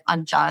right or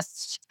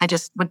unjust, I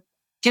just would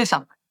do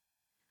something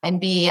and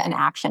be an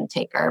action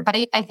taker. But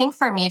I think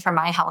for me, for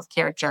my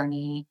healthcare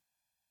journey,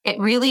 it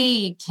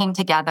really came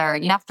together.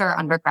 After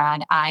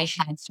undergrad, I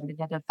had started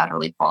at a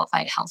federally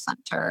qualified health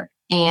center.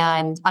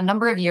 And a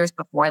number of years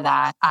before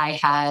that, I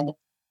had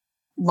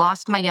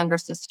lost my younger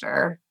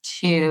sister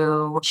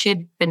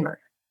she'd been murdered.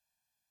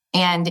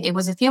 And it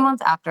was a few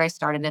months after I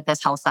started at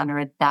this health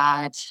center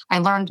that I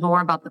learned more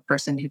about the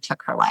person who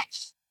took her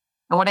life.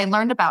 And what I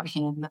learned about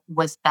him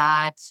was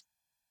that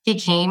he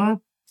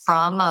came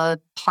from a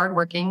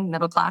hardworking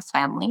middle-class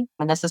family.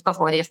 And this is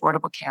before the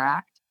Affordable Care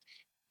Act.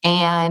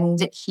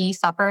 And he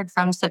suffered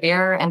from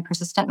severe and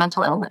persistent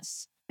mental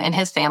illness. And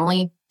his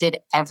family did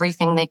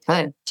everything they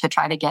could to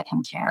try to get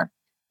him care.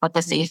 But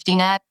the safety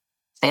net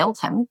failed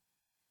him.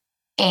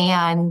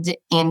 And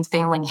in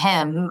failing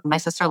him, my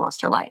sister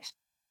lost her life.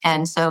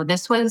 And so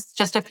this was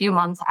just a few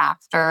months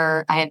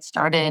after I had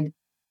started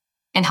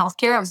in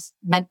healthcare.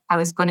 I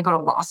was going to go to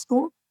law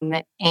school.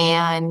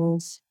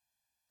 And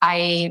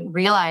I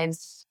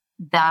realized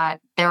that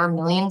there are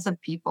millions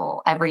of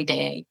people every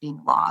day being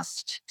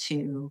lost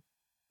to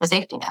the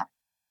safety net.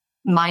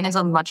 Mine is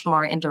a much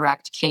more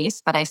indirect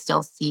case, but I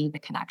still see the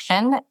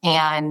connection.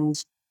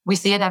 And we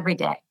see it every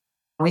day.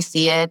 We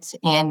see it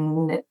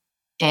in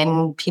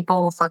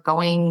people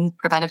foregoing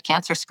preventive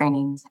cancer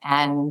screenings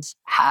and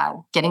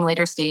getting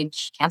later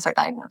stage cancer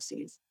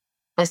diagnoses.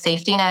 The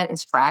safety net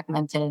is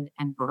fragmented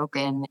and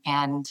broken.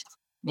 And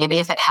maybe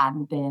if it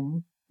hadn't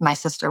been, my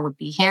sister would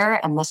be here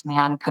and this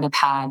man could have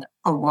had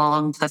a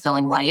long,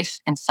 fulfilling life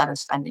instead of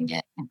spending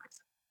it in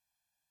prison.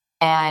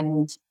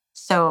 And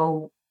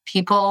so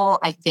people,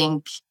 I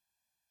think,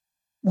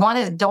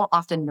 don't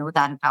often know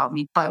that about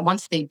me, but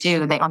once they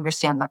do, they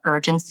understand the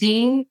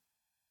urgency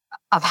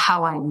of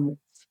how I move,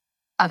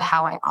 of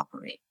how I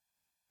operate.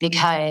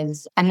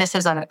 Because, and this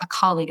is a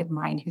colleague of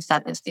mine who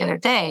said this the other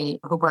day,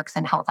 who works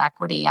in health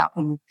equity out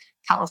in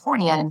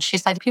California. And she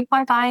said, people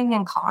are dying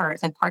in cars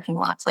and parking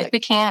lots. Like we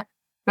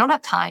don't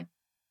have time.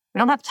 We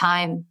don't have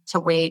time to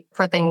wait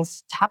for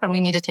things to happen. We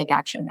need to take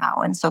action now.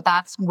 And so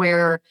that's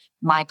where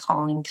my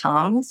calling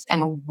comes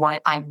and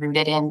what I'm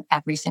rooted in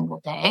every single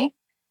day.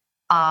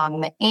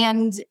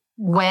 And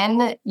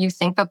when you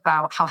think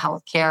about how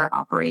healthcare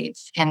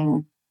operates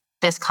in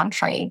this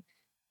country,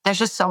 there's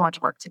just so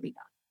much work to be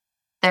done.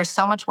 There's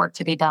so much work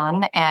to be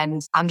done,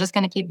 and I'm just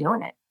going to keep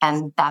doing it.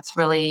 And that's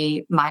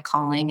really my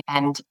calling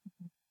and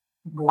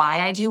why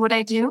I do what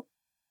I do,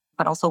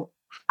 but also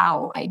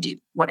how I do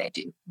what I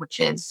do, which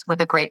is with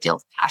a great deal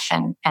of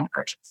passion and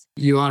urgency.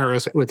 You honor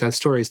us with that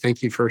stories.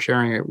 Thank you for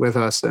sharing it with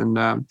us. And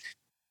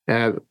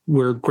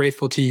we're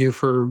grateful to you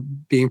for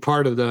being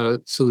part of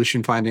the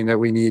solution finding that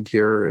we need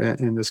here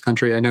in this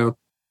country. I know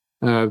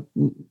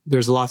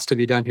there's lots to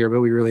be done here,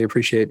 but we really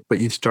appreciate what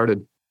you've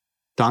started.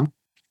 Don?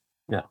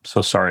 Yeah,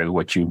 so sorry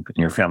what you and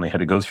your family had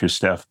to go through,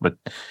 Steph, but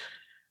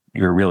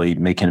you're really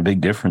making a big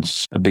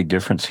difference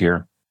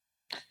here.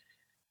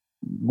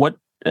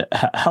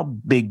 How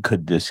big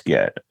could this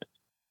get?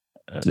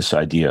 This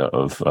idea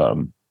of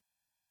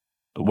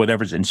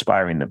whatever's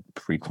inspiring the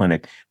free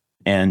clinic.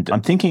 And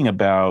I'm thinking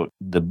about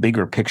the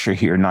bigger picture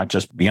here, not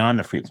just beyond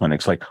the free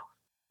clinics. Like,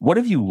 what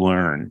have you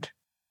learned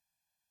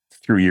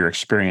through your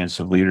experience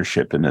of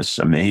leadership in this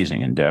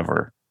amazing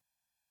endeavor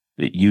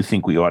that you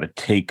think we ought to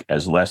take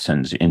as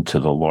lessons into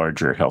the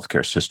larger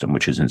healthcare system,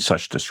 which is in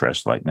such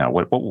distress right now?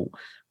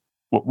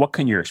 What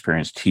can your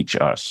experience teach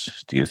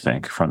us, do you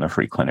think, from the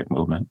free clinic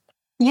movement?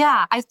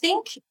 Yeah, I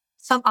think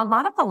a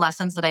lot of the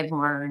lessons that I've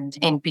learned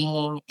in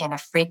being in a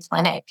free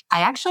clinic,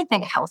 I actually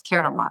think healthcare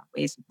in a lot of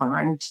ways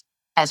learned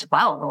as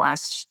well the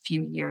last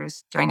few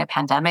years during a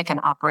pandemic and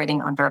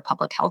operating under a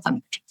public health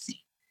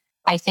emergency.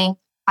 I think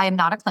I am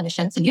not a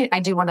clinician, so I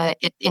do want to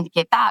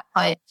indicate that,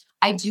 but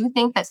I do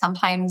think that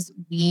sometimes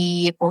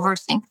we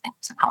overthink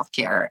things in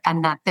healthcare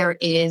and that there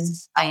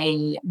is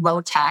a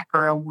low tech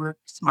or a work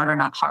smarter,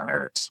 not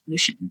harder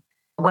solution.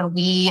 When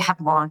we have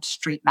launched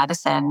street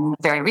medicine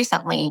very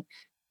recently,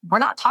 we're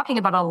not talking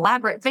about an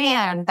elaborate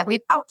van that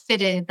we've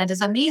outfitted that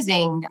is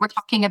amazing. We're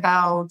talking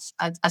about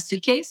a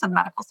suitcase of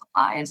medical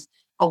supplies,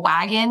 a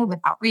wagon with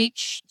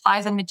outreach,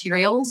 supplies and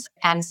materials,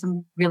 and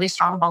some really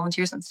strong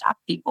volunteers and staff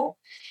people.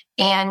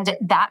 And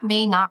that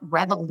may not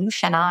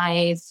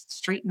revolutionize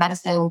street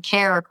medicine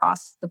care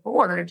across the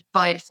board,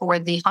 but for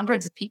the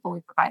hundreds of people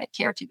we provided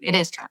care to, it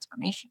is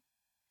transformation.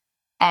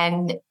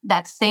 And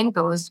that same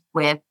goes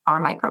with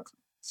our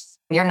microclinics.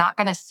 You're not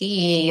going to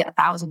see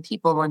 1,000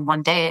 people in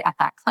one day at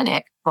that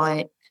clinic,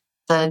 but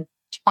the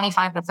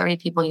 25 to 30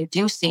 people you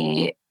do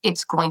see,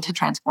 it's going to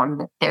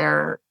transform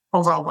their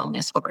overall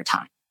wellness over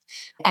time.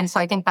 And so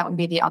I think that would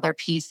be the other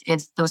piece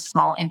is those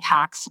small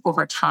impacts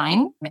over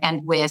time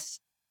and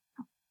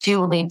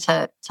do lead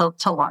to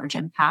large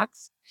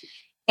impacts.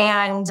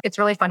 And it's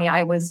really funny.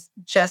 I was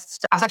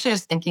actually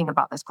just thinking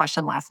about this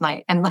question last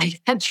night and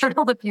had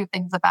journaled a few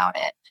things about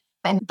it.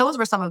 And those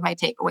were some of my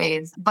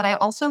takeaways. But I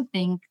also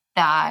think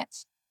that,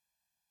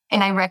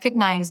 and I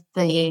recognize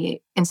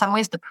in some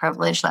ways, the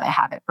privilege that I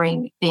have at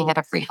being at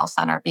a free health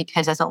center,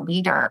 because as a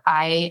leader,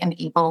 I am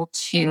able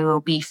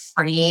to be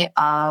free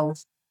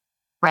of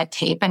red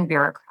tape and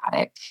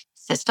bureaucratic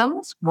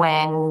systems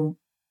when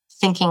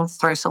thinking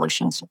through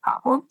solutions to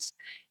problems,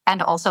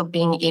 and also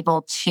being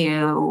able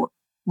to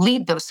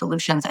lead those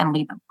solutions and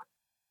lead them.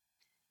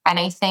 And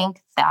I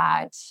think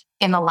that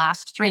in the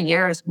last 3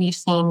 years, we've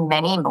seen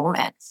many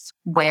moments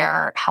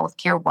where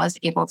healthcare was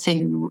able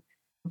to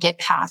get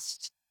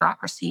past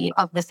bureaucracy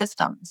of the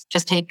systems.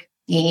 Just take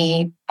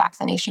the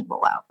vaccination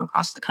rollout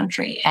across the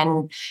country,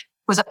 and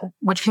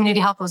which community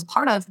health was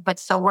part of, but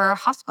so were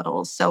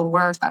hospitals, so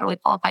were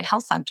federally qualified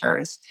health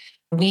centers.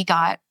 We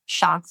got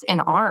shots in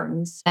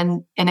arms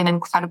and in an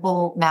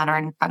incredible manner,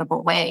 an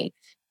incredible way.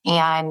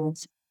 And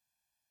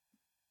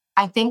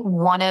I think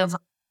one of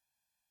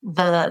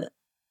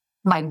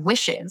my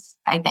wishes,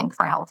 I think,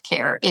 for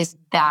healthcare is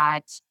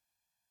that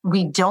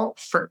we don't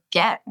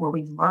forget what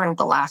we've learned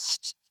the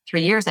last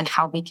 3 years and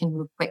how we can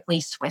move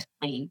quickly,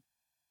 swiftly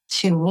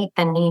to meet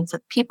the needs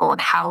of people.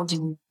 And how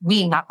do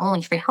we, not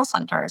only free health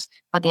centers,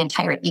 but the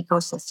entire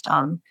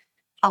ecosystem,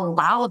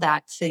 allow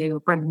that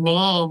to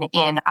remain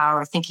in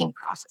our thinking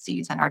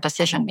processes and our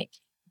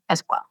decision-making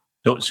as well.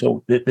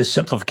 So the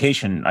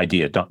simplification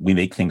idea, don't we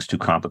make things too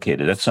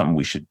complicated? That's something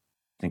we should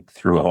think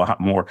through a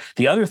lot more.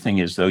 The other thing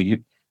is, though,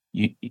 you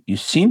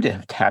seem to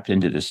have tapped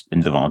into the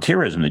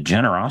volunteerism, the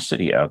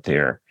generosity out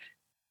there.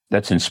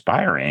 That's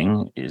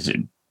inspiring. Is it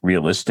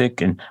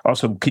realistic? And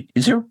also,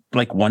 is there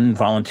like one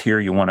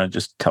volunteer you want to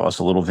just tell us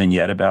a little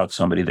vignette about,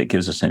 somebody that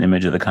gives us an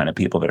image of the kind of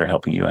people that are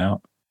helping you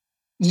out?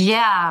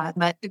 Yeah,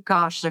 but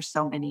gosh, there's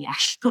so many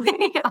actually.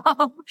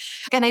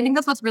 And I think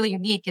that's what's really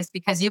unique is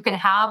because you can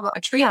have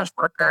a triage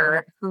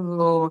worker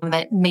who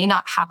may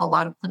not have a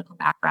lot of clinical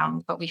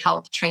background, but we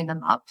help train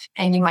them up.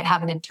 And you might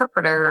have an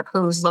interpreter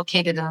who's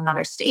located in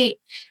another state.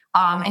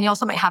 And you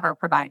also might have our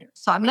providers.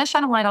 So I'm going to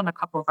shed a light on a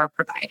couple of our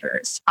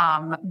providers,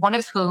 one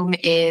of whom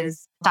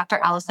is Dr.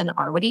 Allison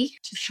Arwady,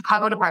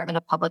 Chicago Department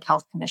of Public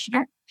Health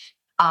Commissioner.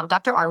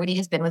 Dr. Arwady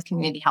has been with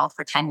community health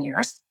for 10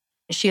 years.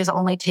 She has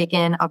only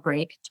taken a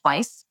break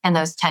twice in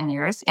those 10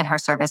 years in her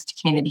service to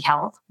community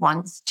health,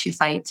 once to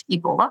fight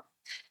Ebola,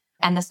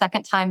 And the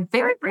second time,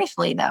 very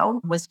briefly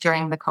though, was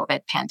during the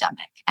COVID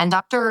pandemic. And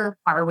Dr.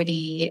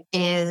 Parwati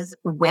is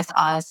with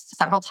us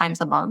several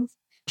times a month.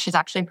 She's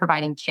actually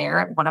providing care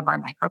at one of our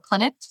micro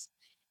clinics.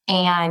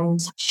 And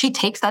she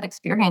takes that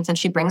experience and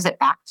she brings it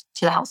back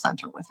to the health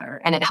center with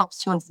her. And it helps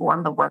to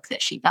inform the work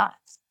that she does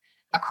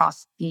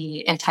across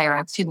the entire,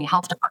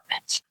 health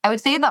department. I would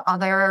say the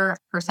other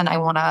person I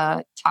want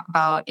to talk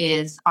about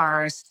is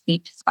our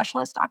sleep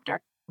specialist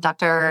doctor,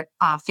 Dr.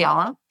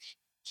 Fiala.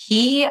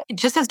 He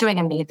just is doing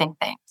amazing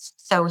things.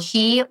 So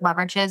he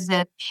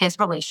leverages his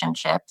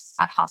relationships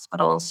at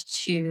hospitals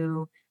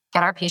to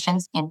get our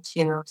patients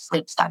into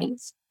sleep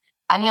studies.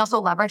 And he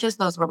also leverages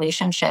those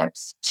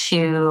relationships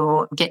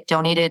to get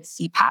donated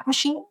CPAP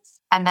machines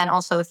and then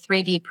also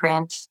 3D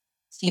print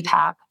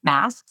CPAP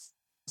masks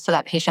so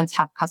that patients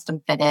have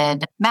custom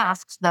fitted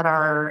masks that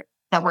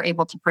we're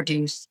able to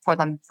produce for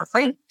them for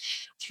free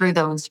through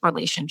those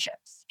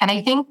relationships. And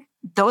I think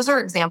those are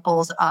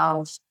examples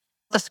of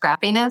the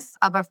scrappiness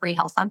of a free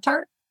health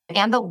center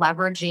and the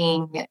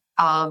leveraging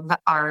of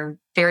our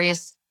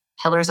various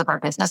pillars of our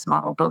business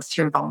model, both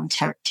through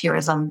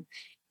volunteerism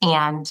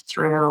and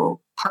through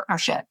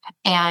partnership.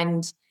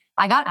 And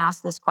I got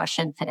asked this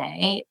question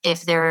today,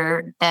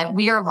 that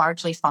we are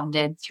largely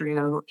funded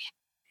through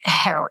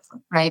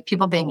heroism, right?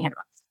 People being heroes.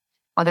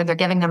 Whether they're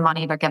giving their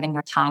money, they're giving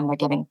their time, they're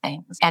giving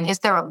things. And is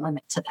there a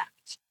limit to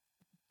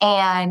that?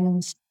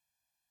 And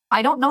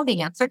I don't know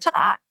the answer to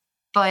that,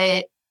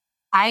 but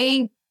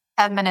I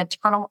am an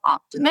eternal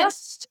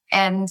optimist.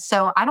 And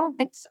so I don't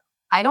think so.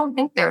 I don't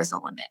think there's a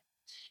limit.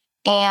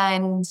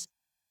 And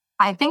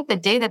I think the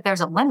day that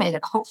there's a limit,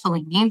 it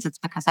hopefully means it's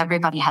because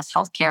everybody has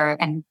healthcare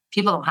and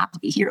people don't have to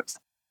be heroes.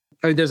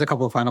 There's a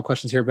couple of final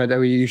questions here, but that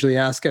we usually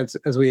ask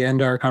as we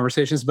end our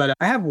conversations. But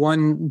I have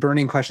one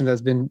burning question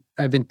I've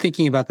been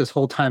thinking about this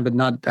whole time, but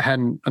I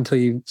hadn't until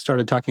you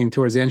started talking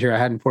towards the end here. I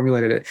hadn't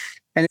formulated it.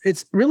 And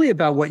it's really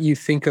about what you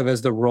think of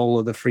as the role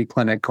of the free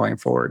clinic going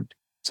forward.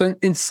 So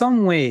in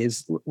some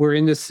ways, we're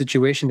in this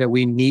situation that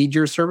we need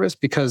your service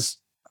because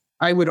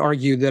I would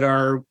argue that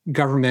our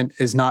government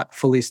is not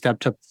fully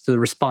stepped up to the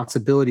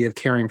responsibility of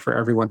caring for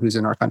everyone who's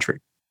in our country.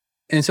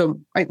 And so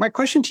my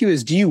question to you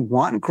is, do you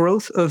want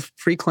growth of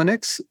free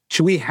clinics?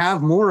 Should we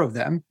have more of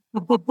them?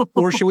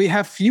 Or should we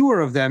have fewer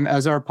of them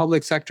as our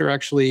public sector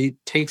actually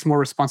takes more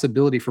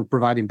responsibility for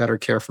providing better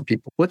care for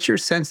people? What's your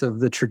sense of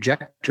the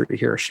trajectory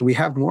here? Should we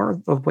have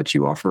more of what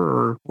you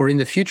offer or in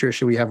the future,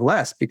 should we have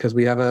less because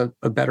we have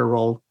a better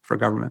role for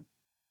government?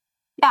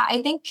 Yeah,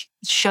 I think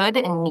should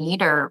and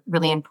need are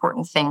really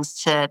important things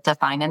to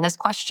define in this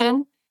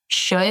question.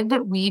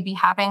 Should we be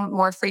having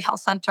more free health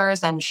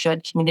centers and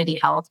should community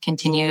health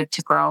continue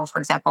to grow, for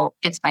example,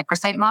 its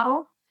microsite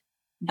model?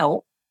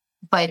 No.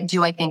 But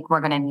do I think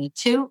we're going to need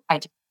to? I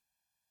do.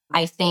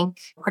 I think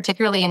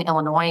particularly in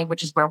Illinois,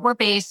 which is where we're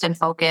based and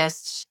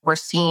focused, we're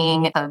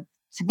seeing a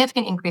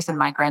significant increase in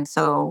migrants.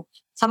 So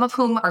some of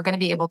whom are going to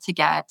be able to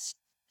get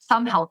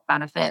some health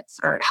benefits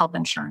or health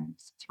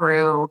insurance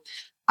through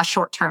a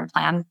short-term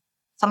plan,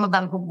 some of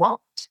them who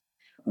won't.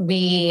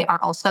 We are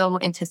also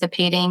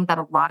anticipating that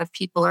a lot of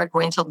people are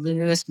going to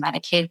lose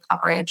Medicaid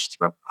coverage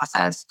through a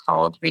process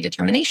called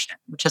redetermination,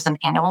 which is an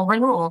annual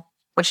renewal,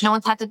 which no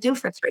one's had to do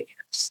for 3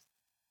 years.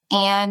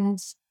 And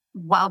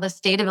while the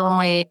state of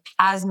Illinois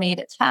has made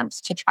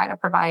attempts to try to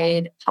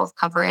provide health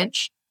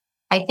coverage,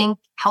 I think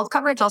health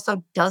coverage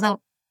also doesn't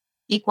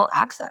equal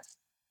access.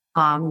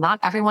 Not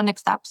everyone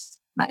accepts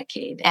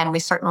Medicaid, and we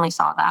certainly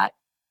saw that.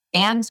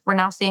 And we're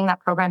now seeing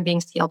that program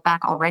being scaled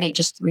back already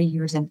just 3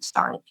 years into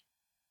starting.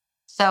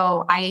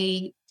 So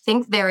I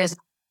think there is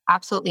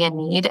absolutely a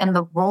need. And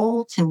the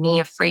role to me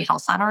of free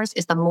health centers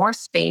is the more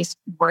space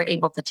we're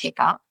able to take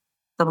up,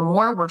 the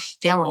more we're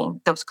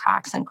filling those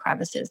cracks and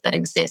crevices that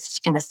exist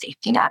in the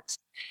safety net.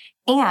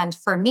 And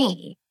for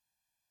me,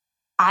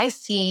 I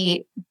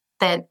see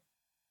that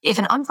if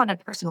an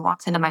unfunded person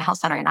walks into my health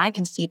center and I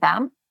can see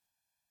them,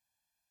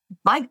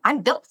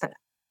 I'm built for that.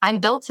 I'm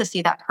built to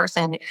see that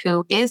person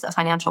who is a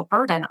financial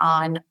burden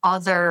on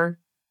other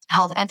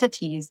health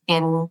entities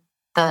in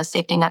the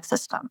safety net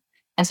system.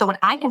 And so when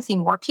I can see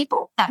more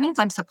people, that means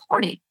I'm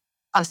supporting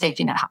a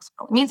safety net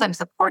hospital. It means I'm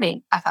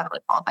supporting a federally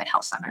qualified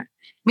health center.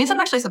 It means I'm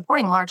actually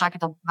supporting large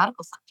academic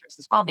medical centers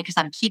as well, because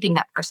I'm keeping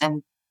that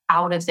person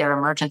out of their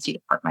emergency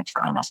department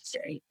for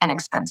unnecessary and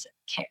expensive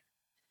care.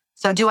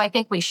 So do I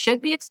think we should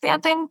be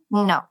expanding?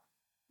 No.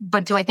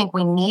 But do I think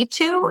we need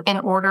to in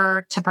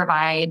order to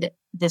provide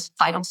this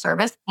vital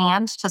service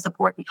and to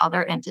support the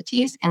other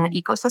entities in the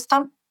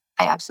ecosystem?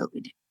 I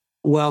absolutely do.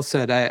 Well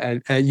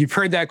said. You've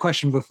heard that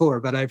question before,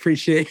 but I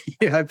appreciate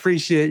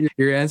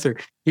your answer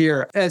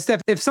here.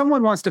 Steph, if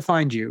someone wants to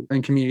find you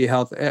in community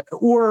health,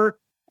 or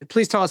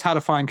please tell us how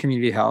to find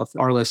community health,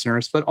 our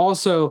listeners, but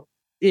also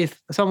if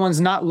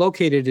someone's not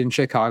located in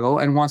Chicago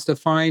and wants to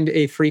find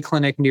a free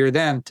clinic near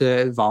them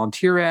to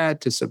volunteer at,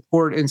 to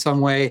support in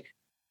some way,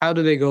 how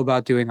do they go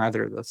about doing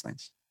either of those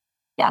things?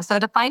 Yeah, so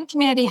to find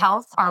community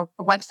health, our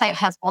website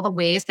has all the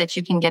ways that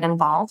you can get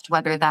involved,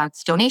 whether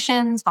that's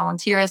donations,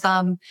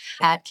 volunteerism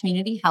at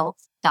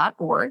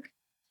communityhealth.org.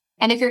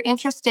 And if you're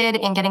interested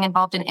in getting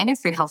involved in any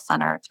free health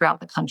center throughout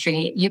the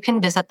country, you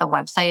can visit the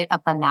website of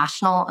the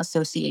National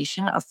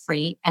Association of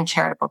Free and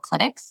Charitable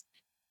Clinics.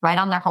 Right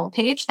on their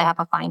homepage, they have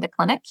a Find a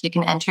Clinic. You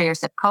can enter your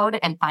zip code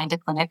and find a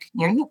clinic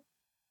near you.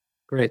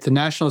 Great. The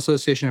National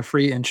Association of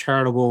Free and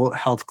Charitable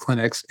Health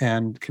Clinics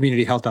and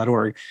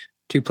communityhealth.org,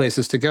 two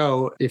places to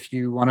go if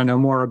you want to know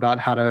more about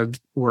how to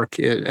work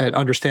at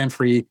understand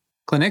free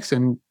clinics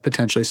and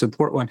potentially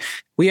support one.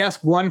 We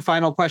ask one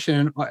final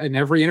question in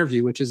every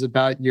interview, which is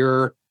about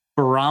your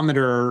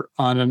barometer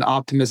on an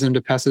optimism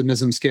to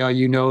pessimism scale.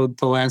 You know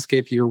the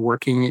landscape, you're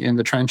working in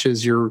the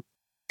trenches, you're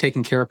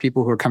taking care of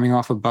people who are coming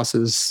off of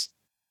buses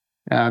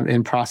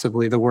in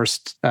possibly the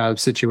worst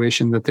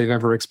situation that they've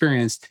ever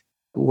experienced.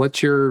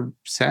 What's your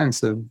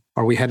sense of,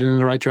 are we headed in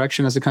the right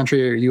direction as a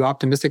country? Are you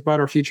optimistic about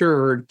our future,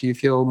 or do you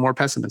feel more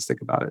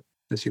pessimistic about it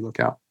as you look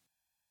out?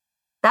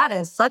 That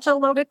is such a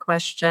loaded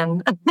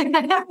question. But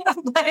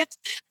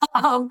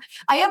I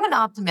am an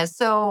optimist.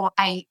 So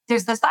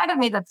there's the side of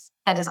me that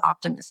is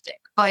optimistic.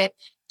 But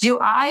do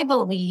I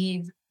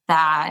believe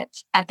that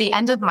at the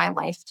end of my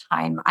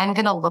lifetime, I'm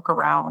going to look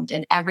around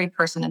and every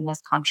person in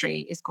this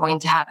country is going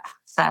to have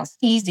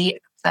easy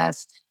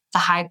access to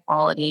high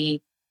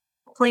quality,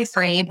 hopefully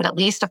free, but at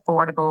least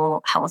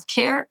affordable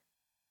healthcare?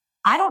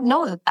 I don't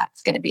know that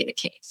that's going to be the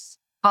case.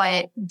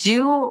 But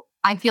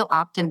I feel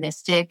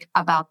optimistic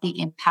about the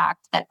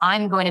impact that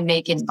I'm going to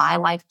make in my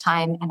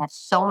lifetime and that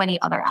so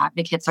many other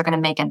advocates are going to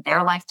make in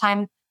their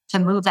lifetime to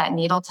move that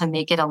needle to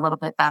make it a little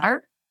bit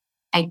better?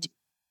 I do.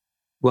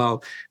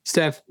 Well,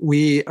 Steph,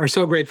 we are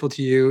so grateful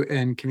to you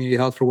and Community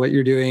Health for what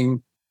you're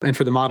doing and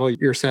for the model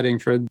you're setting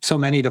for so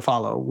many to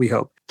follow, we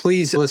hope.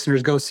 Please,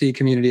 listeners, go see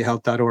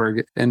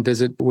communityhealth.org and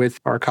visit with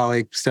our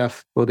colleague,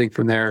 Steph Willding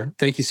from there.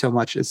 Thank you so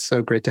much. It's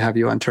so great to have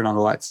you on Turn on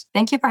the Lights.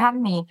 Thank you for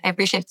having me. I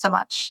appreciate it so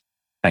much.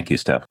 Thank you,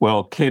 Steph.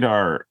 Well,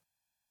 Kedar,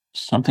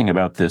 something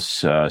about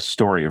this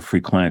story of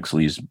free clinics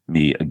leaves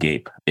me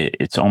agape.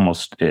 It's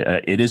almost,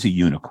 it is a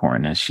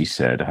unicorn, as she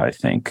said, I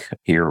think.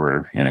 Here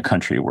we're in a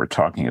country, we're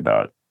talking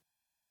about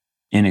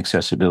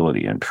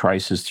inaccessibility and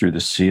prices through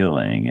the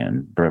ceiling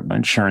and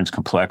insurance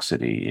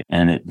complexity.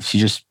 And she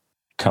just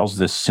tells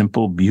this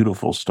simple,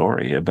 beautiful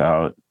story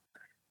about,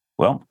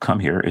 well,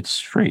 come here, it's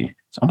free.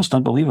 It's almost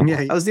unbelievable.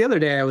 Yeah, that was the other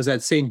day. I was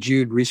at St.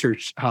 Jude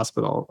Research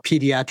Hospital,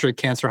 pediatric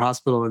cancer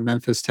hospital in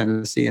Memphis,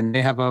 Tennessee. And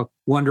they have a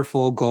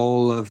wonderful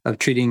goal of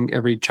treating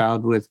every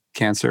child with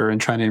cancer and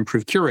trying to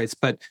improve cure rates.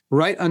 But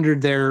right under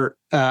their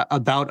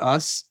About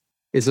Us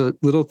is a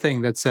little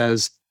thing that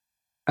says,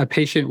 a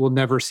patient will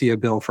never see a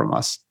bill from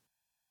us.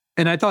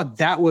 And I thought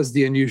that was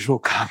the unusual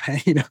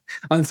comment,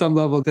 on some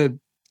level, that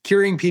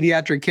curing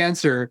pediatric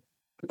cancer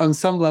on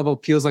some level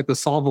feels like the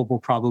solvable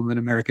problem in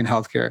American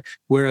healthcare,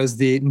 whereas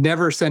the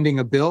never sending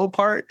a bill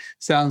part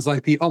sounds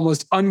like the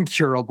almost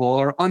uncurable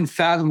or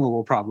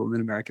unfathomable problem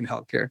in American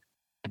healthcare.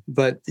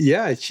 But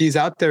yeah, she's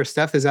out there.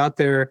 Steph is out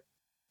there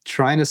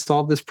trying to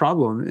solve this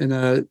problem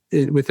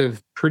with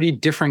a pretty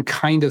different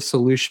kind of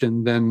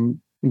solution than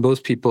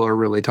most people are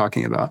really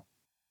talking about.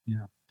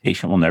 Yeah.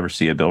 Patient will never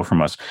see a bill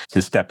from us.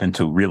 To step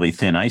into really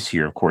thin ice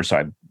here, of course,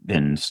 I've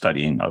been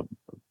studying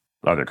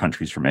other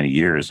countries for many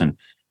years, and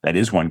that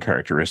is one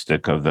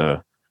characteristic of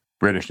the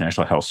British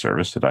National Health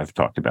Service that I've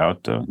talked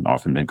about, and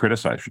often been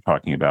criticized for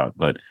talking about.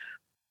 But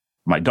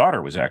my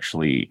daughter was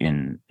actually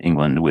in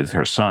England with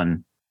her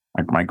son,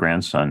 my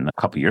grandson,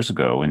 a couple of years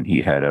ago, and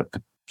he had a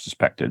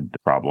suspected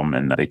problem,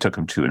 and they took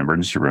him to an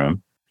emergency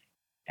room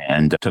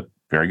and took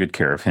very good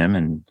care of him.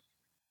 And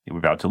they were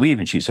about to leave,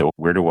 and she said,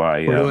 where do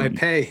I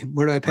pay?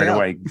 Where do I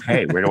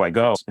pay? Where do I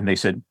go? And they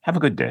said, have a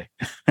good day.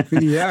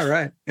 Yeah,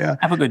 right. Yeah.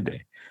 Have a good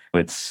day.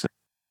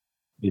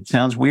 It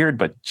sounds weird,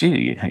 but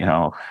gee,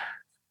 But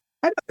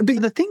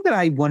the thing that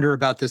I wonder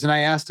about this, and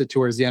I asked it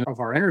towards the end of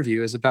our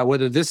interview, is about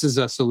whether this is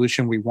a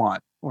solution we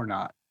want or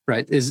not,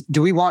 right?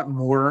 Do we want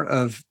more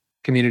of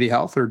community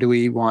health, or do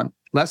we want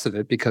less of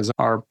it because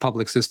our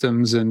public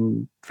systems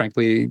and,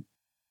 frankly,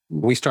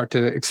 we start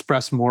to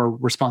express more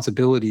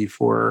responsibility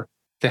for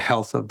the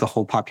health of the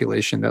whole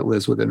population that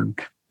lives within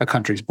a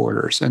country's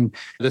borders. And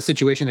the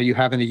situation that you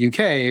have in the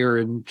UK or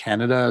in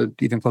Canada,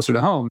 even closer to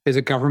home, is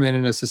a government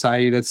and a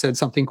society that said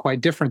something quite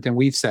different than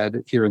we've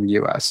said here in the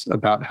US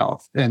about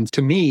health. And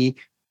to me,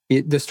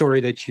 the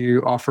story that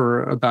you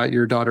offer about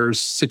your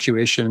daughter's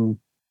situation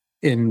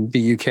in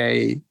the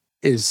UK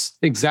is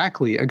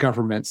exactly a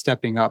government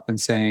stepping up and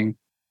saying,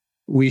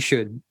 we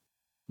should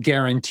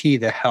guarantee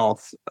the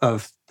health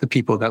of the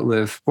people that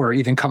live or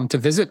even come to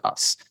visit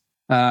us.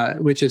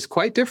 Which is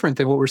quite different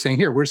than what we're saying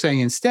here. We're saying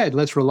instead,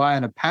 let's rely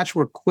on a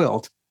patchwork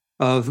quilt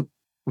of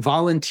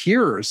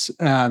volunteers,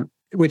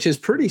 which is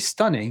pretty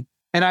stunning.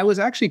 And I was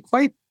actually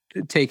quite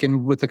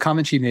taken with the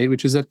comment she made,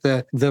 which is that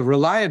the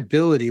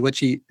reliability, what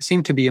she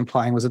seemed to be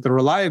implying was that the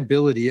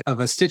reliability of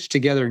a stitched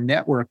together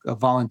network of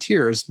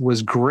volunteers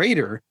was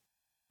greater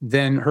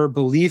than her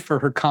belief or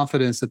her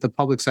confidence that the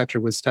public sector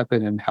would step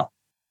in and help.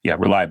 Yeah,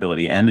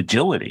 reliability and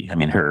agility. I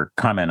mean, her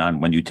comment on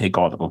when you take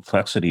all the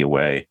complexity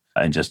away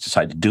and just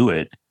decide to do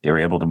it, they're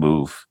able to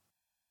move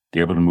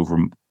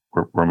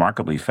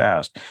remarkably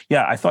fast.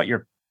 Yeah, I thought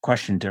your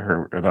question to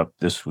her about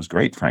this was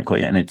great,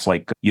 frankly. And it's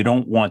like, you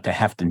don't want to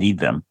have to need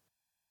them.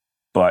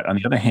 But on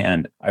the other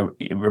hand,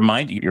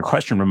 your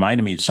question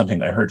reminded me of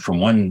something I heard from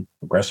one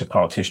progressive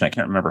politician, I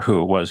can't remember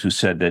who it was, who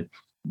said that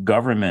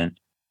government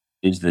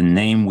is the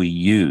name we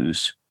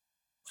use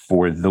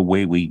for the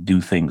way we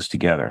do things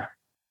together,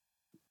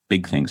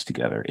 big things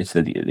together. It's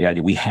the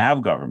idea we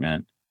have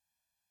government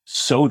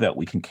so that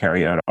we can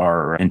carry out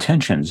our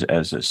intentions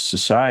as a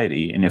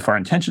society. And if our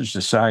intention as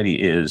a society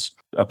is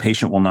a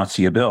patient will not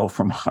see a bill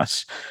from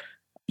us,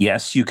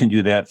 yes, you can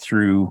do that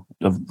through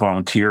a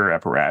volunteer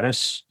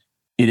apparatus.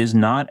 It is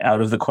not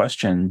out of the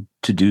question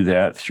to do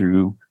that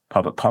through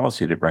public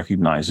policy that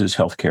recognizes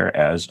healthcare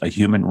as a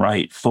human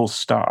right, full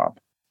stop.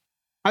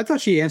 I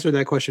thought she answered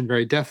that question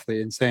very deftly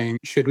in saying,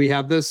 should we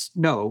have this?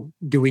 No.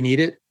 Do we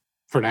need it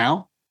for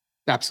now?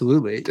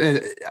 Absolutely.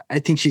 I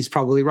think she's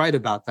probably right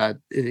about that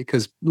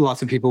because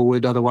lots of people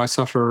would otherwise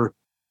suffer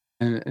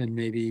and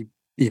maybe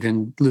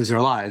even lose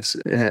their lives,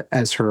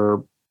 as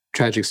her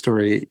tragic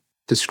story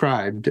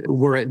described,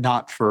 were it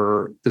not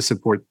for the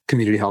support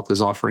community health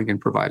is offering and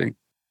providing.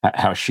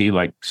 How she,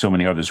 like so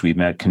many others we've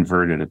met,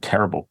 converted a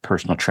terrible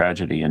personal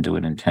tragedy into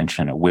an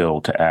intention, a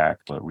will to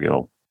act, a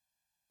real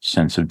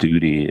sense of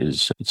duty.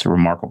 It's a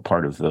remarkable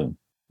part of the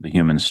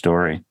human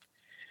story.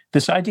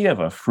 This idea of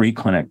a free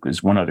clinic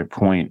is one other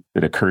point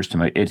that occurs to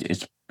me.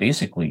 It's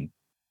basically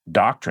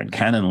doctrine,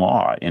 canon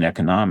law in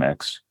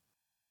economics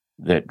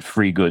that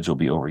free goods will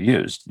be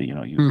overused.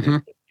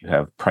 You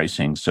have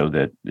pricing so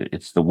that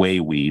it's the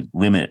way we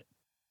limit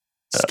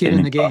skin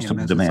in the game,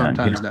 as demand.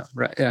 Sometimes no.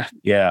 Right? Yeah.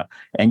 Yeah.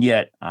 And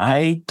yet,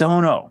 I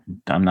don't know.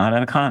 I'm not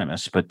an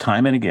economist, but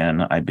time and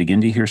again, I begin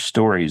to hear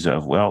stories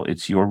of, well,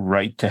 it's your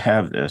right to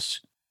have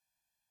this.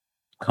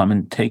 Come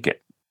and take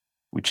it,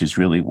 which is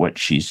really what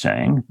she's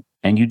saying.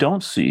 And you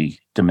don't see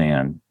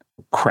demand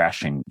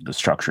crashing the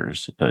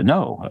structures.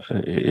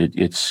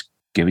 It's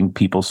giving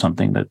people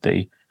something that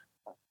they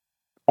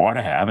ought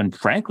to have and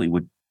frankly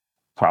would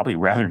probably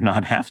rather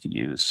not have to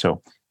use.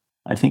 So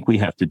I think we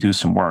have to do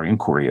some more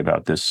inquiry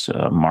about this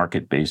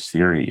market-based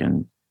theory,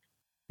 and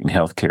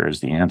healthcare is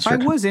the answer. I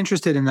was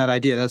interested in that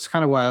idea. That's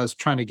kind of why I was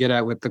trying to get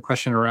at with the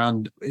question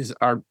around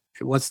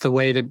what's the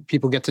way that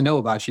people get to know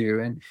about you?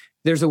 And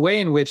there's a way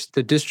in which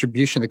the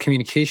distribution, the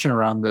communication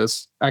around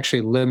this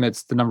actually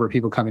limits the number of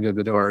people coming to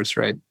the doors,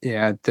 right?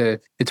 Yeah,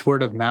 it's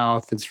word of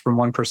mouth. It's from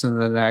one person to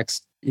the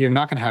next. You're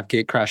not going to have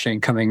gate crashing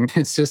coming.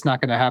 It's just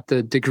not going to have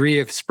the degree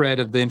of spread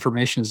of the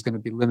information is going to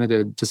be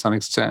limited to some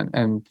extent.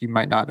 And you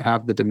might not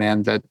have the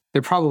demand that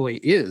there probably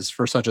is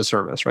for such a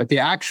service, right? The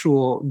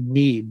actual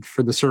need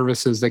for the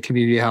services that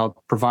community health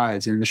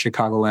provides in the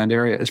Chicagoland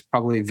area is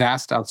probably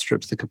vast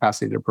outstrips the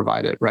capacity to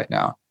provide it right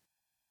now.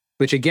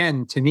 Which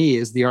again, to me,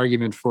 is the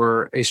argument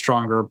for a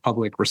stronger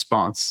public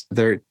response.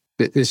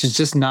 This is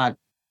just not,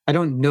 I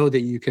don't know that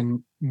you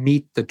can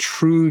meet the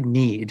true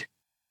need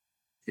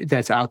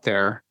that's out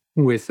there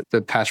with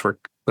the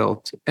patchwork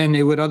built. And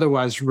it would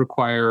otherwise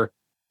require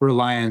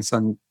reliance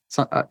on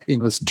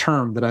this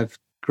term that I've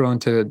grown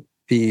to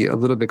be a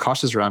little bit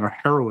cautious around, or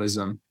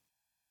heroism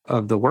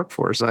of the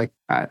workforce. Like,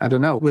 I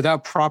don't know,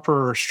 without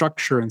proper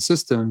structure and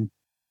system,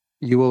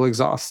 you will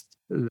exhaust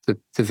the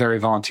very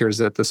volunteers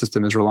that the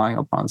system is relying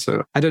upon.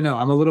 So I don't know.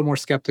 I'm a little more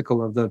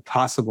skeptical of the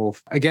possible.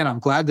 Again, I'm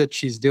glad that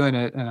she's doing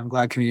it, and I'm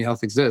glad community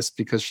health exists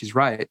because she's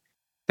right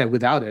that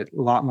without it,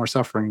 a lot more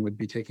suffering would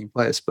be taking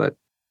place. But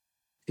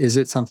is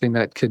it something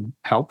that could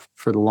help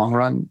for the long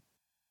run?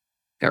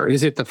 Or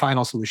is it the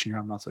final solution here?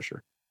 I'm not so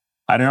sure.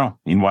 I don't know.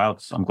 Meanwhile,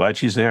 I'm glad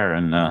she's there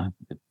and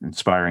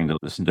inspiring to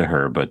listen to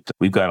her. But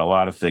we've got a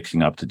lot of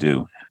fixing up to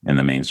do in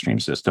the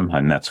mainstream system.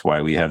 And that's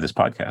why we have this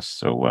podcast.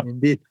 So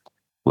Indeed.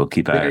 We'll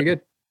keep at it. Very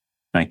good.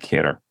 Thank you,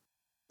 Kader.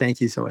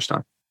 Thank you so much,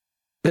 Don.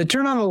 The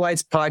Turn on the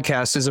Lights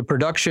podcast is a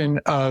production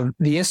of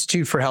the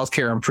Institute for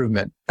Healthcare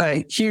Improvement.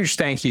 A huge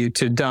thank you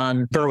to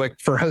Don Berwick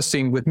for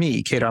hosting with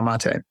me, Kader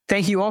Amate.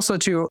 Thank you also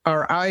to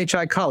our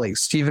IHI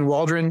colleagues, Stephen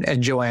Waldron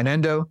and Joanne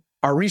Endo,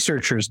 our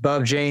researchers,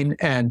 Bhav Jain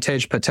and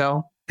Tej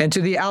Patel, and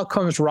to the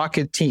Outcomes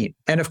Rocket team.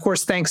 And of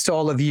course, thanks to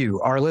all of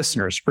you, our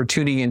listeners, for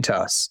tuning in to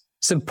us.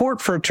 Support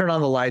for Turn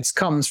on the Lights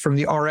comes from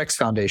the RX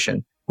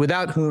Foundation,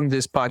 without whom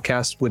this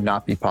podcast would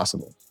not be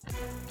possible.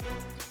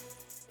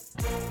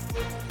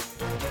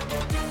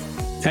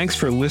 Thanks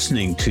for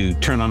listening to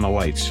Turn on the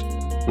Lights,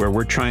 where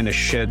we're trying to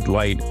shed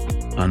light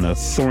on the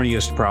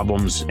thorniest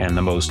problems and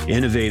the most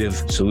innovative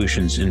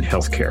solutions in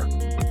healthcare.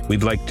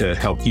 We'd like to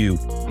help you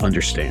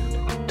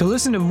understand. To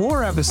listen to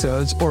more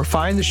episodes or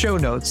find the show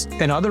notes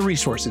and other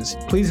resources,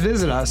 please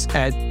visit us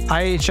at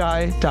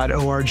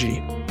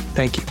ihi.org.